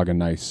find Trog a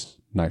nice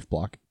knife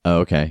block. Oh,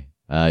 okay.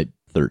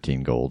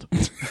 13 gold.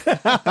 You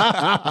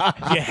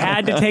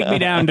had to take me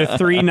down to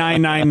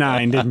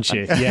 3,999, didn't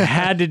you? You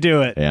had to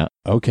do it. Yeah.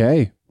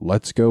 Okay,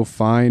 let's go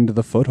find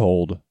the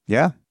foothold.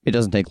 Yeah. It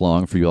doesn't take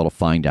long for you all to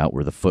find out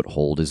where the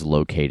foothold is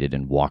located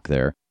and walk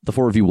there. The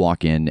 4 of you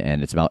walk in,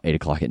 and it's about 8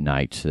 o'clock at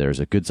night.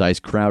 There's a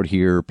good-sized crowd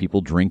here,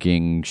 people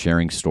drinking,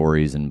 sharing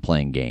stories, and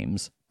playing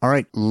games. All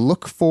right.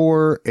 Look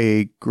for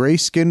a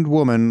gray-skinned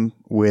woman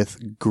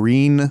with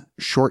green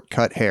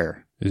short-cut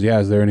hair. Is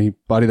there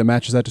anybody that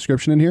matches that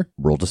description in here?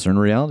 Roll discern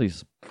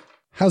realities.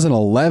 How's an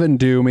 11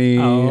 do me?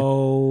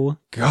 Oh.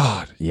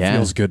 God. Yeah.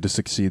 Feels good to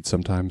succeed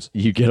sometimes.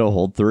 You get a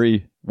whole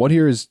 3. What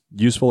here is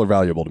useful or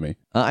valuable to me?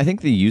 I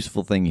think the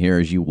useful thing here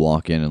as you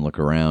walk in and look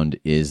around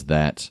is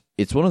that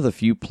it's one of the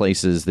few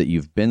places that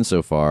you've been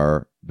so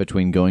far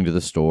between going to the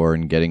store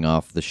and getting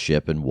off the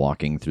ship and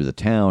walking through the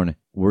town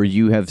where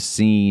you have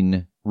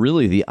seen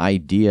really the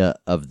idea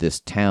of this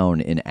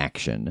town in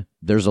action.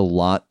 There's a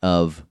lot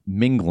of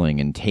mingling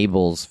and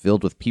tables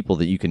filled with people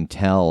that you can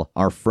tell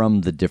are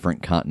from the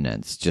different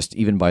continents, just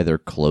even by their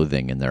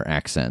clothing and their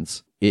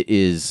accents. It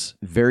is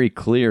very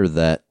clear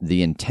that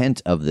the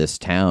intent of this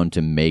town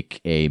to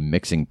make a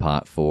mixing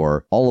pot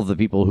for all of the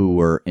people who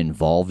were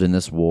involved in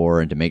this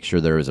war and to make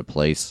sure there is a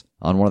place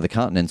on one of the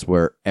continents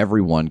where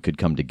everyone could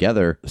come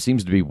together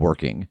seems to be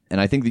working. And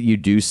I think that you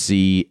do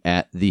see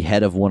at the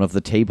head of one of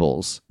the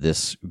tables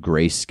this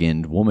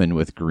gray-skinned woman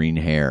with green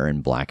hair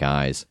and black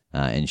eyes.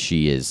 And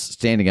she is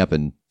standing up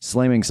and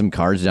slamming some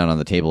cards down on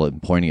the table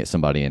and pointing at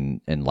somebody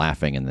and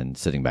laughing and then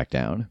sitting back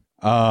down.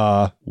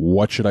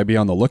 What should I be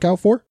on the lookout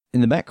for? In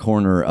the back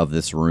corner of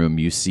this room,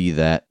 you see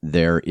that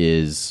there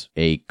is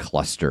a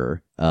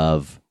cluster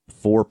of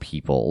 4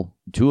 people.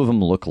 2 of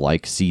them look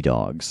like sea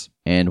dogs,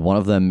 and one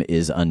of them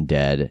is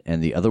undead,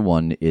 and the other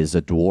one is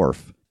a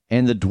dwarf.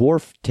 And the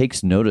dwarf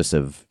takes notice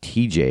of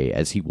TJ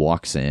as he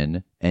walks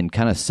in and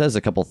kind of says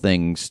a couple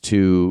things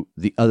to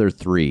the other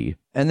 3,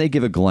 and they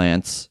give a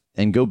glance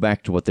and go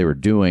back to what they were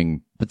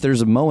doing, but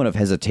there's a moment of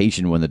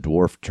hesitation when the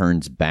dwarf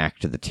turns back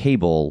to the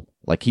table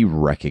like he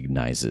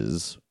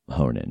recognizes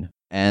Honan.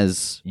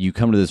 as you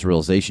come to this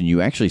realization,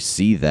 you actually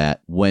see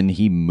that when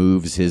he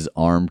moves his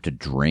arm to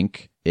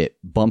drink, it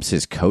bumps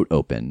his coat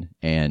open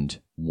and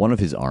one of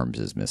his arms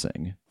is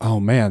missing. Oh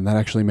man, that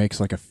actually makes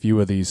like a few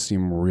of these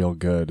seem real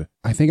good.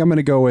 I think I'm going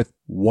to go with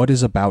what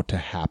is about to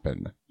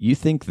happen. You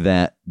think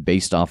that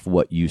based off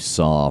what you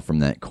saw from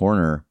that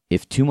corner,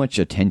 if too much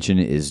attention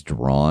is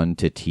drawn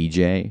to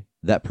TJ,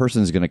 that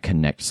person's going to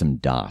connect some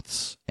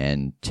dots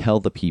and tell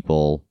the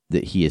people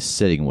that he is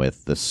sitting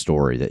with the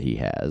story that he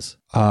has.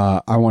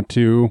 I want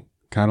to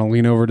kind of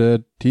lean over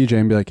to TJ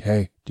and be like,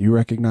 hey, do you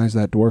recognize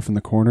that dwarf in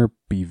the corner?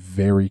 Be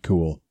very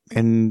cool.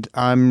 And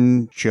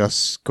I'm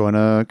just going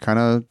to kind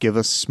of give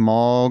a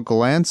small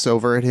glance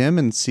over at him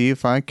and see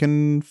if I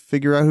can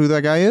figure out who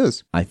that guy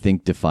is. I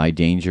think defy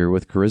danger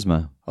with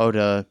charisma. Oh,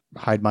 to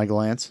hide my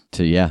glance?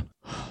 Yeah.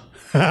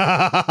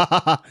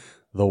 The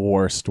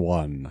worst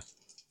one.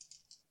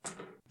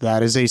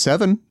 That is a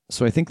 7.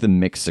 So I think the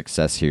mixed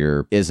success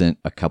here isn't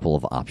a couple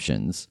of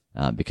options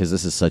because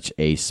this is such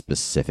a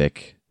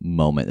specific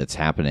moment that's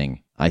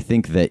happening. I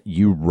think that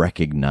you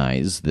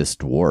recognize this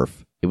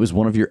dwarf. It was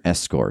one of your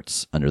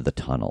escorts under the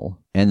tunnel.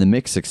 And the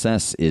mixed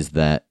success is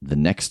that the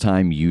next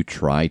time you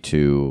try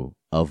to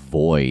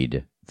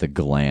avoid the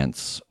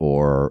glance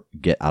or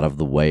get out of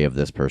the way of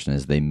this person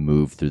as they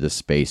move through the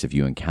space, if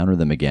you encounter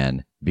them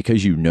again,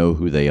 because you know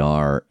who they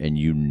are and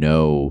you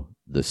know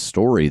the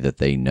story that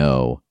they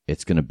know,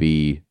 it's going to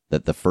be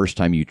that the first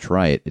time you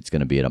try it, it's going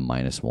to be at a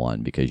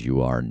 -1 because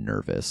you are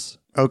nervous.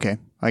 Okay,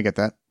 I get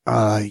that.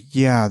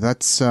 Yeah,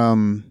 that's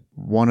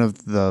one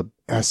of the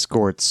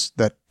escorts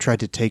that tried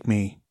to take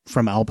me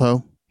from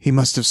Alpo. He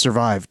must have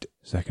survived.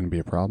 Is that going to be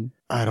a problem?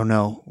 I don't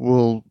know.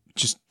 We'll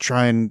just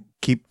try and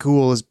keep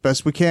cool as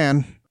best we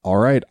can. All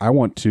right, I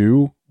want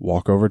to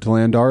walk over to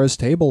Landara's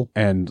table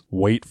and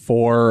wait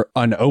for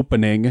an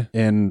opening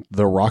in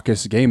the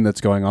raucous game that's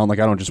going on. Like,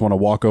 I don't just want to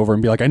walk over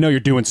and be like, I know you're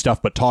doing stuff,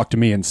 but talk to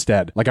me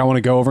instead. Like, I want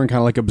to go over and kind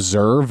of like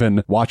observe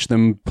and watch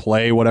them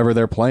play whatever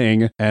they're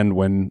playing. And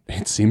when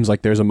it seems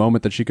like there's a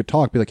moment that she could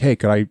talk, be like, hey,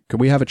 could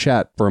we have a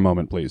chat for a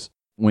moment, please?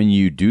 When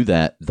you do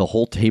that, the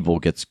whole table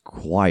gets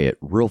quiet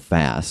real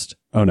fast.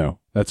 Oh, no.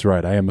 That's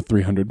right. I am a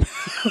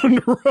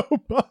 300-pound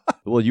robot.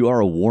 Well, you are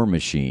a war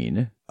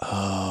machine.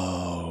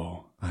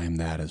 Oh, I am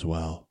that as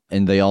well.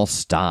 And they all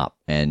stop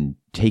and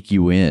take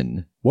you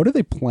in. What are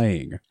they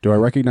playing? Do I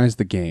recognize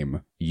the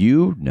game?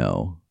 You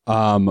know.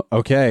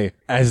 Okay.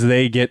 As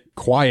they get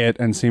quiet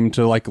and seem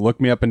to like look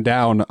me up and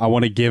down, I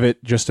want to give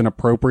it just an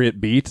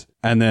appropriate beat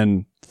and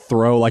then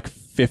throw like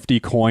 50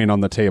 coin on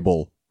the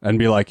table and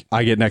be like,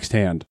 I get next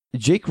hand.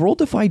 Jake, roll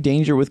defy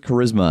danger with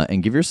charisma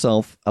and give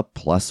yourself a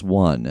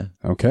 +1.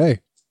 Okay.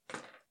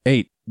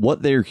 8.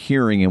 What they're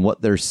hearing and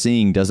what they're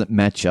seeing doesn't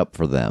match up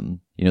for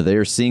them. You know, they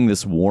are seeing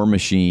this war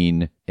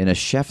machine in a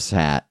chef's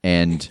hat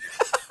and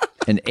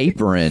an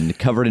apron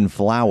covered in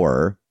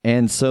flour.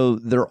 And so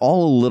they're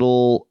all a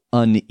little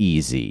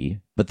uneasy,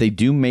 but they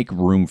do make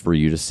room for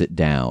you to sit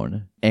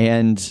down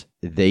and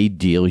they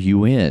deal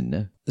you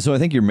in. So I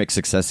think your mixed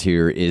success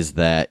here is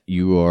that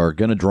you are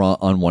going to draw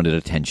unwanted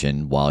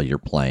attention while you're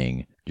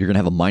playing. You're going to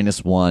have a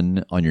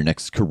 -1 on your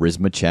next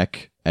charisma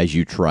check as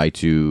you try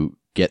to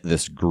get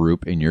this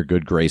group in your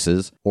good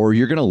graces, or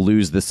you're going to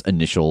lose this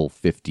initial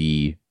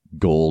 50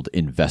 gold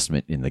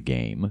investment in the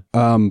game.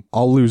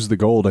 I'll lose the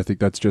gold. I think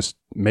that's just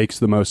makes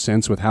the most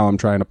sense with how I'm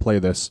trying to play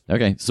this.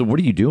 Okay, so what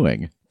are you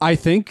doing? I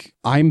think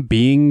I'm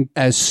being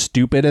as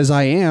stupid as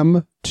I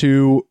am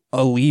to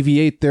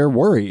alleviate their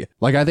worry.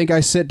 Like, I think I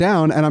sit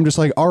down and I'm just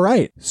like, all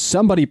right,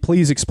 somebody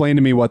please explain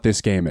to me what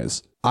this game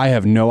is. I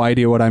have no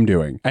idea what I'm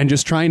doing. And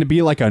just trying to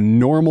be like a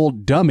normal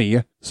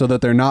dummy so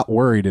that they're not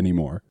worried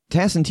anymore.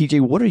 Tass and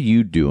TJ, what are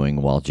you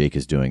doing while Jake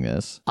is doing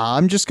this?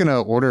 I'm just going to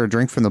order a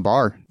drink from the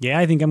bar. Yeah,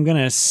 I think I'm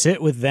going to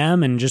sit with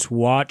them and just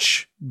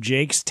watch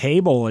Jake's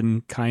table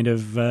and kind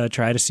of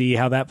try to see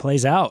how that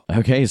plays out.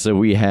 Okay, so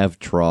we have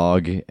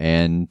Trog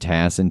and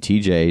Tass and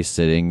TJ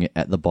sitting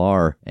at the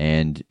bar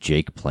and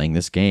Jake playing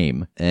this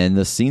game. And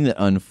the scene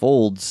that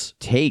unfolds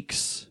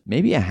takes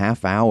maybe a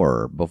half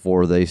hour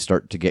before they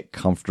start to get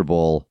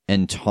comfortable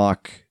and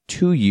talk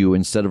to you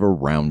instead of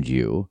around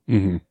you.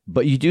 Mm-hmm.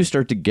 But you do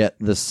start to get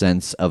the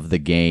sense of the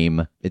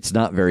game. It's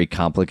not very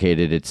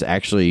complicated. It's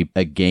actually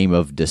a game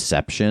of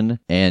deception.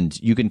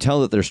 And you can tell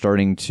that they're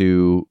starting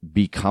to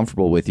be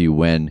comfortable with you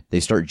when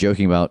they start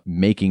joking about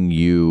making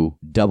you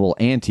double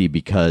ante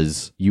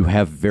because you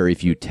have very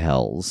few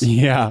tells.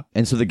 Yeah.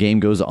 And so the game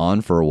goes on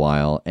for a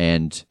while.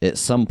 And at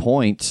some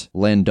point,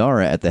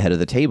 Landara at the head of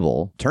the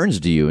table turns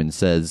to you and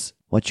says,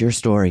 "What's your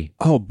story?"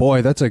 Oh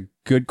boy, that's a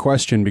good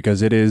question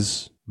because it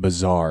is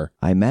bizarre.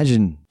 I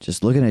imagine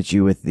just looking at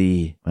you with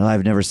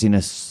I've never seen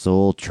a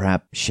soul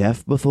trap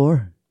chef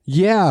before.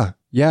 Yeah,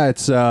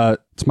 it's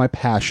my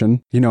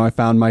passion. You know, I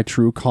found my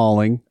true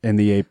calling in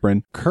the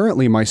apron.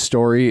 Currently, my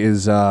story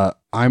is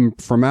I'm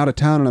from out of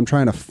town and I'm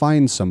trying to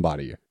find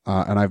somebody.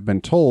 And I've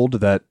been told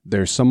that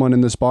there's someone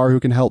in this bar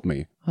who can help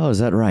me. Oh, is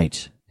that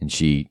right? And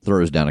she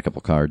throws down a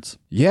couple cards.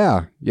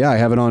 Yeah, I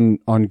have it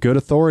on good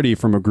authority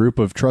from a group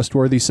of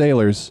trustworthy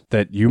sailors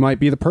that you might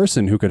be the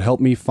person who could help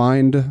me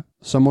find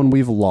someone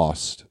we've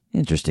lost.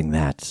 Interesting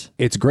that.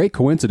 It's great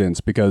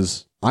coincidence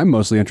because I'm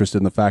mostly interested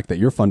in the fact that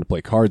you're fun to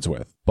play cards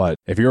with. But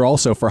if you're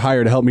also for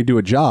hire to help me do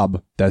a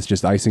job, that's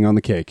just icing on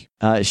the cake.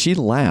 She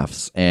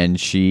laughs and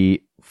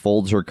she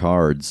folds her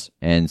cards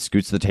and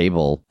scoots the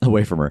table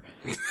away from her.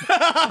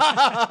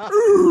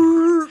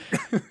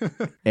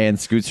 And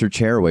scoots her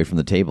chair away from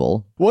the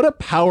table. What a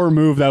power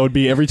move that would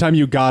be. Every time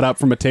you got up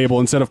from a table,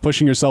 instead of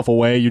pushing yourself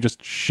away, you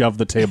just shove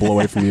the table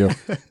away from you.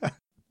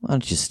 Why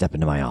don't you step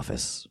into my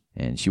office?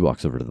 And she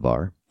walks over to the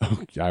bar.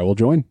 I will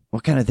join.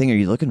 What kind of thing are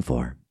you looking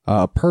for?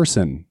 A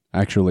person,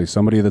 actually.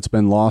 Somebody that's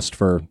been lost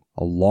for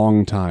a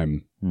long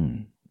time.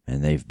 And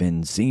they've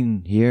been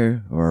seen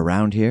here or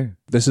around here?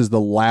 This is the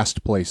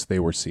last place they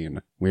were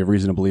seen. We have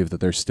reason to believe that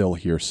they're still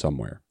here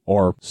somewhere.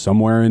 Or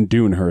somewhere in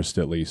Dunehurst,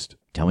 at least.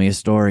 Tell me a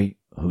story.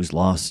 Who's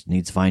lost,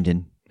 needs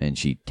finding? And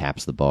she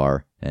taps the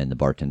bar, and the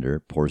bartender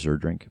pours her a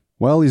drink.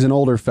 Well, he's an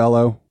older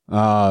fellow.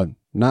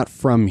 Not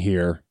from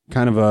here.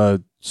 Kind of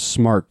a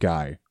smart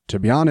guy. To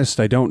be honest,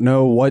 I don't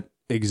know what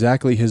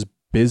exactly his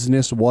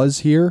business was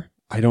here.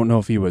 I don't know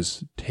if he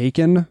was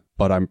taken,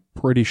 but I'm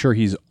pretty sure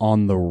he's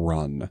on the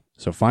run.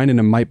 So finding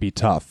him might be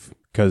tough,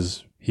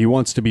 because he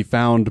wants to be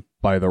found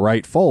by the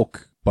right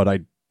folk, but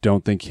I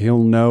don't think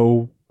he'll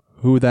know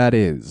who that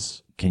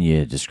is. Can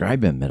you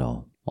describe him at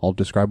all? I'll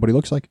describe what he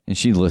looks like. And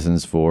she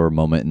listens for a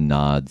moment and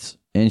nods.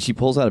 And she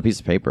pulls out a piece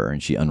of paper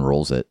and she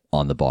unrolls it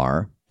on the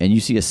bar. And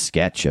you see a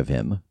sketch of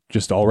him.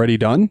 Just already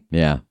done?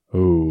 Yeah.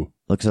 Ooh.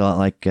 Looks a lot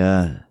like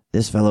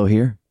this fellow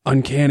here.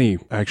 Uncanny,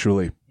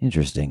 actually.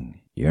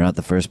 Interesting. You're not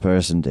the first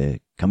person to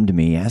come to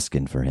me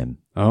asking for him.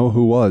 Oh,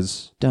 who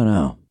was? Don't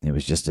know. It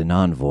was just an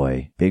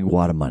envoy. Big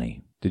wad of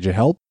money. Did you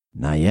help?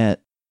 Not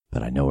yet,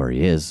 but I know where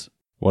he is.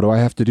 What do I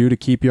have to do to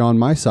keep you on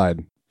my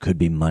side? Could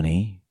be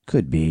money.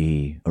 Could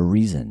be a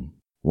reason.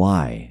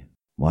 Why?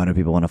 Why do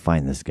people want to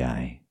find this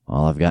guy?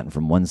 All I've gotten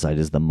from one side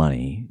is the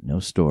money. No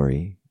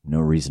story. No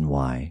reason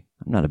why.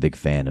 I'm not a big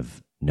fan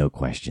of no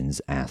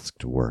questions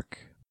asked work.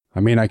 I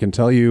mean, I can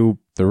tell you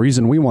the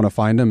reason we want to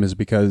find him is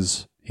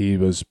because he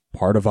was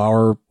part of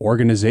our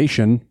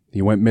organization.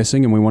 He went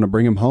missing and we want to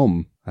bring him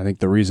home. I think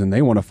the reason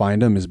they want to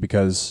find him is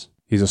because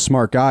he's a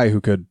smart guy who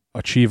could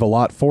achieve a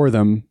lot for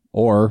them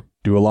or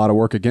do a lot of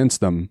work against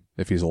them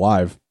if he's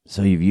alive.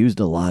 So you've used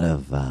a lot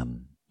of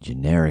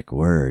generic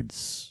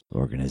words.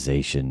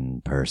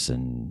 Organization,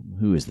 person.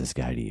 Who is this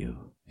guy to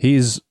you?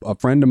 He's a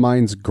friend of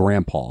mine's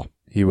grandpa.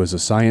 He was a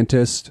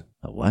scientist.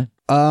 A what?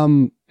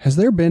 Has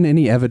there been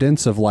any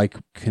evidence of, like,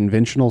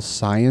 conventional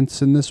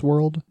science in this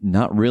world?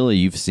 Not really.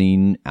 You've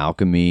seen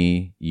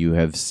alchemy. You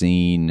have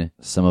seen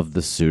some of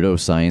the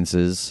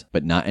pseudosciences,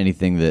 but not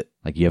anything that,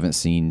 like, you haven't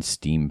seen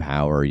steam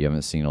power. You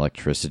haven't seen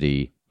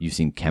electricity. You've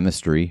seen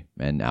chemistry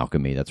and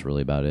alchemy. That's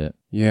really about it.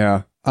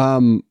 Yeah.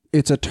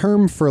 It's a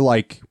term for,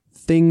 like,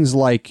 things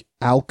like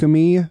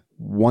alchemy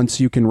once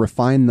you can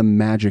refine the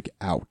magic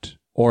out.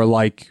 Or,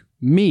 like,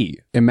 me.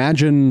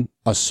 Imagine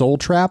a soul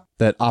trap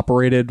that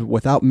operated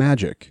without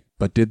magic,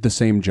 but did the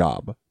same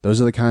job.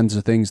 Those are the kinds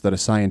of things that a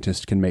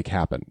scientist can make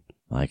happen.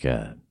 Like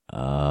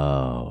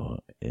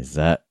is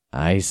that,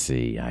 I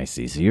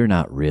see. So you're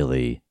not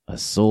really a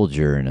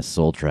soldier in a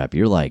soul trap.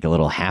 You're like a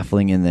little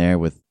halfling in there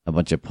with a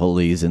bunch of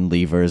pulleys and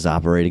levers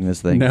operating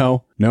this thing.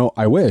 No,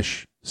 I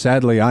wish.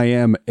 Sadly, I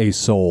am a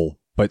soul,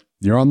 but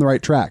you're on the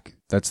right track.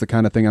 That's the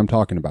kind of thing I'm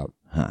talking about.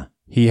 Huh.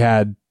 He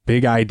had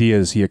big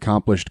ideas. He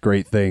accomplished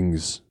great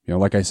things. You know,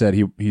 like I said,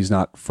 he's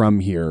not from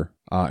here,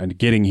 and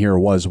getting here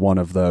was one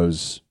of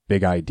those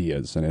big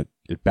ideas, and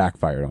it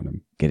backfired on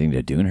him. Getting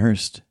to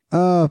Dunehurst?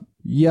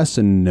 Yes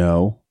and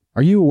no.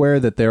 Are you aware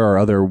that there are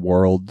other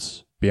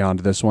worlds beyond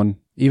this one?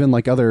 Even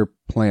like other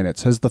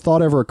planets. Has the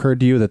thought ever occurred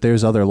to you that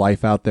there's other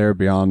life out there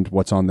beyond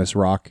what's on this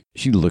rock?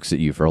 She looks at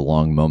you for a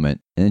long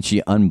moment, and then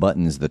she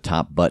unbuttons the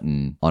top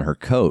button on her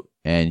coat,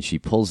 and she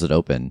pulls it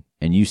open,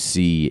 and you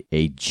see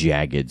a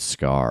jagged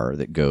scar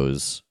that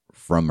goes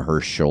from her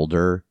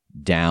shoulder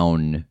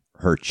down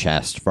her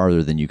chest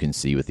farther than you can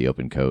see with the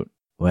open coat.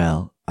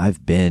 Well,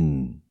 I've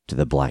been to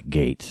the Black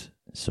Gate,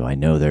 so I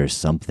know there's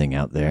something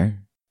out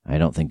there. I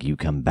don't think you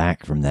come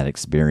back from that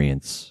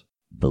experience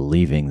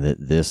believing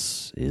that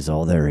this is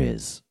all there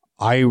is.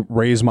 I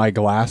raise my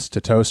glass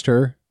to toast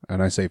her,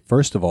 and I say,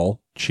 first of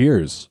all,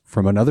 cheers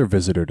from another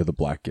visitor to the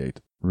Black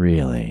Gate.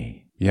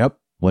 Really? Yep.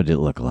 What did it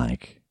look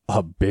like?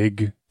 A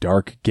big,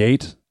 dark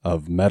gate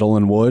of metal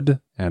and wood,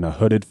 and a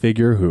hooded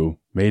figure who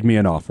made me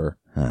an offer.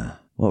 Huh.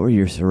 What were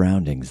your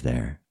surroundings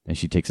there? And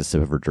she takes a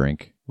sip of her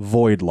drink.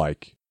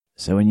 Void-like.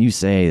 So when you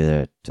say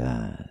that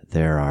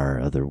there are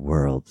other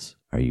worlds,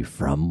 are you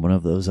from one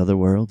of those other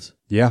worlds?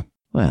 Yeah.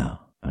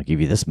 Well, I'll give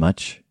you this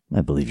much.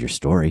 I believe your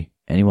story.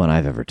 Anyone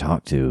I've ever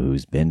talked to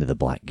who's been to the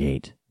Black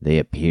Gate, they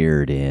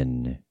appeared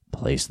in a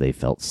place they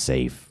felt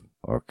safe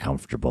or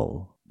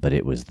comfortable, but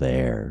it was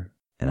there.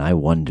 And I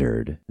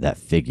wondered, that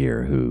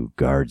figure who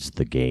guards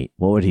the gate,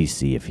 what would he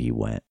see if he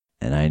went?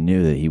 And I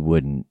knew that he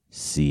wouldn't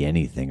see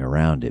anything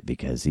around it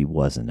because he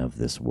wasn't of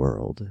this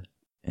world.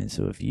 And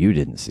so if you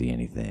didn't see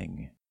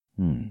anything...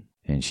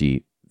 And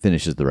she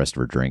finishes the rest of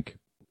her drink.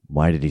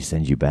 Why did he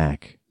send you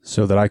back?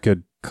 So that I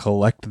could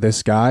collect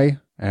this guy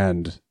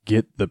and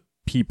get the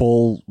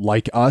people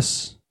like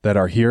us that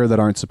are here that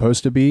aren't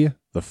supposed to be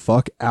the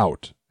fuck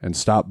out and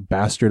stop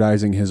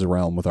bastardizing his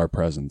realm with our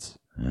presence.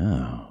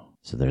 Oh,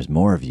 so there's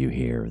more of you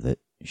here that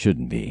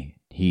shouldn't be.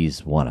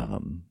 He's one of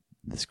them,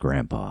 this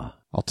grandpa.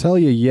 I'll tell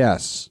you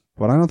yes,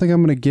 but I don't think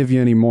I'm going to give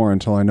you any more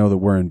until I know that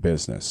we're in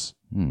business.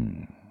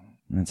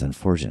 That's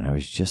unfortunate. I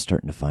was just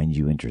starting to find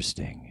you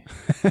interesting.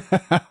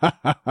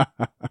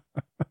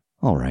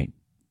 All right,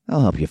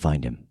 I'll help you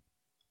find him.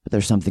 But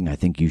there's something I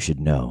think you should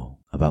know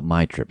about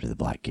my trip to the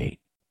Black Gate.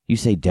 You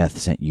say Death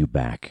sent you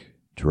back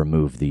to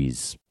remove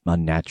these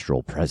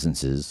unnatural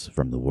presences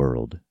from the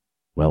world.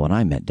 Well, when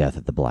I met Death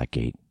at the Black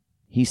Gate,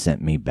 he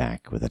sent me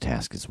back with a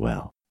task as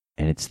well.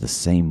 And it's the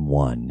same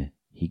one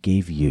he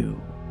gave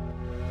you.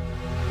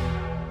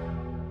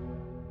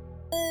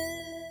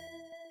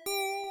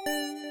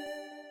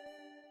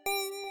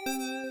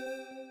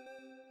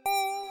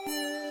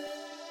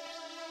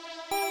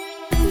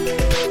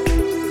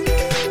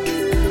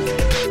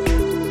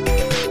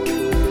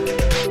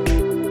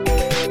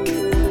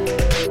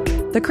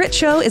 The Crit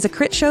Show is a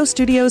Crit Show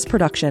Studios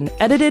production,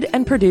 edited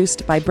and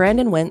produced by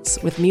Brandon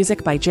Wentz with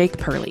music by Jake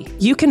Purley.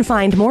 You can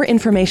find more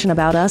information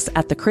about us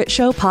at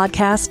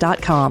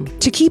thecritshowpodcast.com.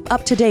 To keep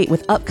up to date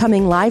with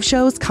upcoming live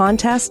shows,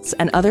 contests,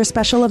 and other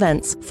special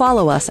events,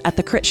 follow us at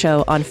The Crit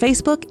Show on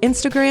Facebook,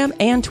 Instagram,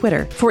 and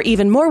Twitter. For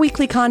even more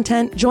weekly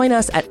content, join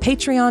us at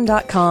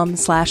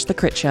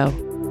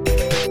patreon.com/thecritshow.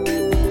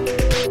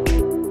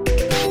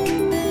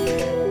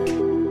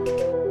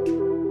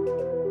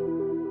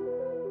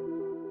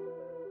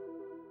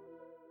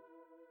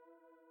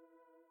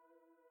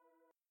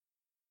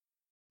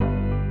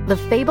 The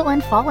Fable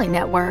and Folly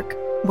Network,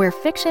 where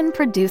fiction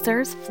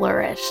producers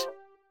flourish.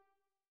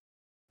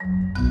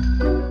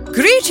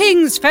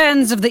 Greetings,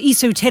 fans of the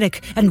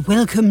esoteric, and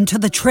welcome to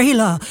the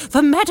trailer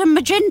for Madame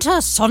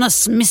Magenta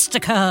Sonus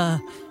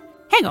Mystica.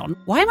 Hang on,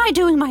 why am I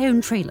doing my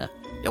own trailer?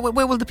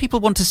 Where will the people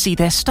want to see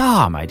their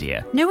star, my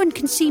dear? No one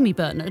can see me,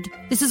 Bernard.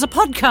 This is a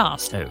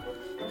podcast. Oh.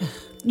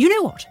 You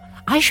know what?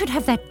 I should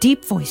have that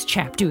deep voice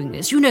chap doing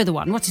this. You know the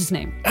one. What's his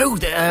name? Oh,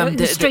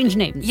 the strange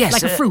name. Yes.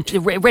 Like a fruit.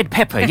 Red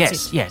pepper,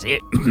 That's yes.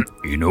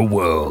 In a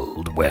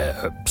world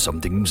where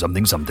something.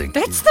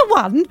 That's the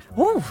one.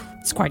 Oh,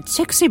 it's quite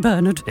sexy,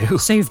 Bernard. Oh.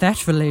 Save that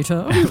for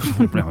later.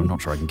 No, I'm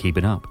not sure I can keep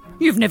it up.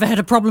 You've never had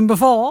a problem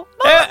before.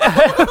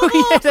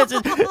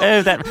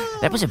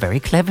 That was a very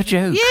clever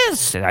joke.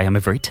 Yes. I am a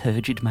very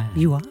turgid man.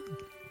 You are.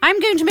 I'm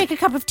going to make a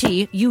cup of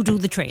tea. You do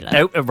the trailer.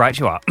 Oh, right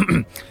you are.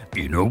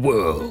 In a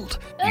world.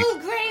 Earl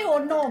Grey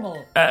or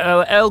normal?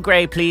 Earl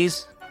Grey,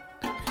 please.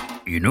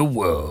 In a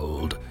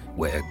world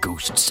where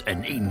ghosts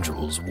and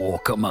angels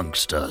walk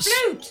amongst us.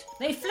 Float!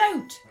 They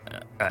float!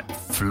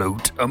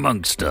 Float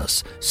amongst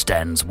us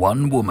stands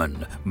one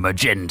woman,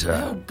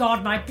 Magenta. Oh,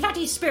 God, my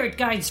bloody spirit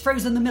guide's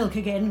frozen the milk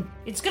again.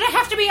 It's gonna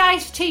have to be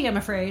iced tea, I'm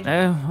afraid.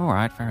 Oh, all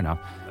right, fair enough.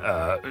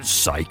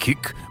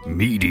 Psychic,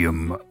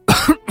 medium.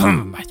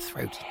 My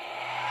throat.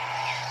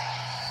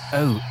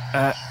 Oh,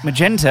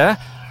 Magenta,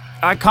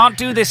 I can't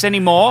do this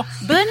anymore.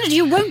 Bernard,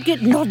 you won't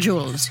get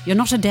nodules. You're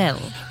not Adele.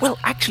 Well,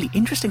 actually,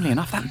 interestingly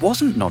enough, that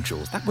wasn't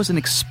nodules. That was an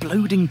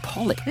exploding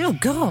polyp. Oh,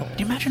 God. Can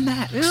you imagine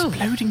that? Ew.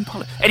 Exploding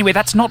polyp. Anyway,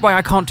 that's not why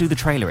I can't do the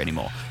trailer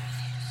anymore.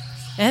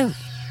 Oh.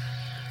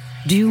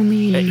 Do you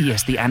mean...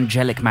 Yes, the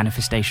angelic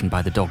manifestation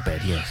by the dog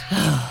bed, yes.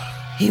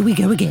 Here we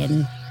go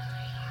again.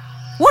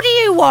 What do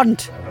you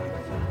want?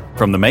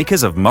 From the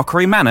makers of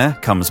Mockery Manor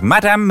comes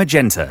Madame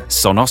Magenta,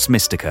 Sonus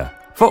Mystica,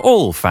 for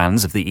all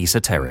fans of the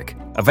esoteric.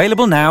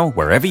 Available now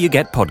wherever you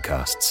get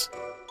podcasts.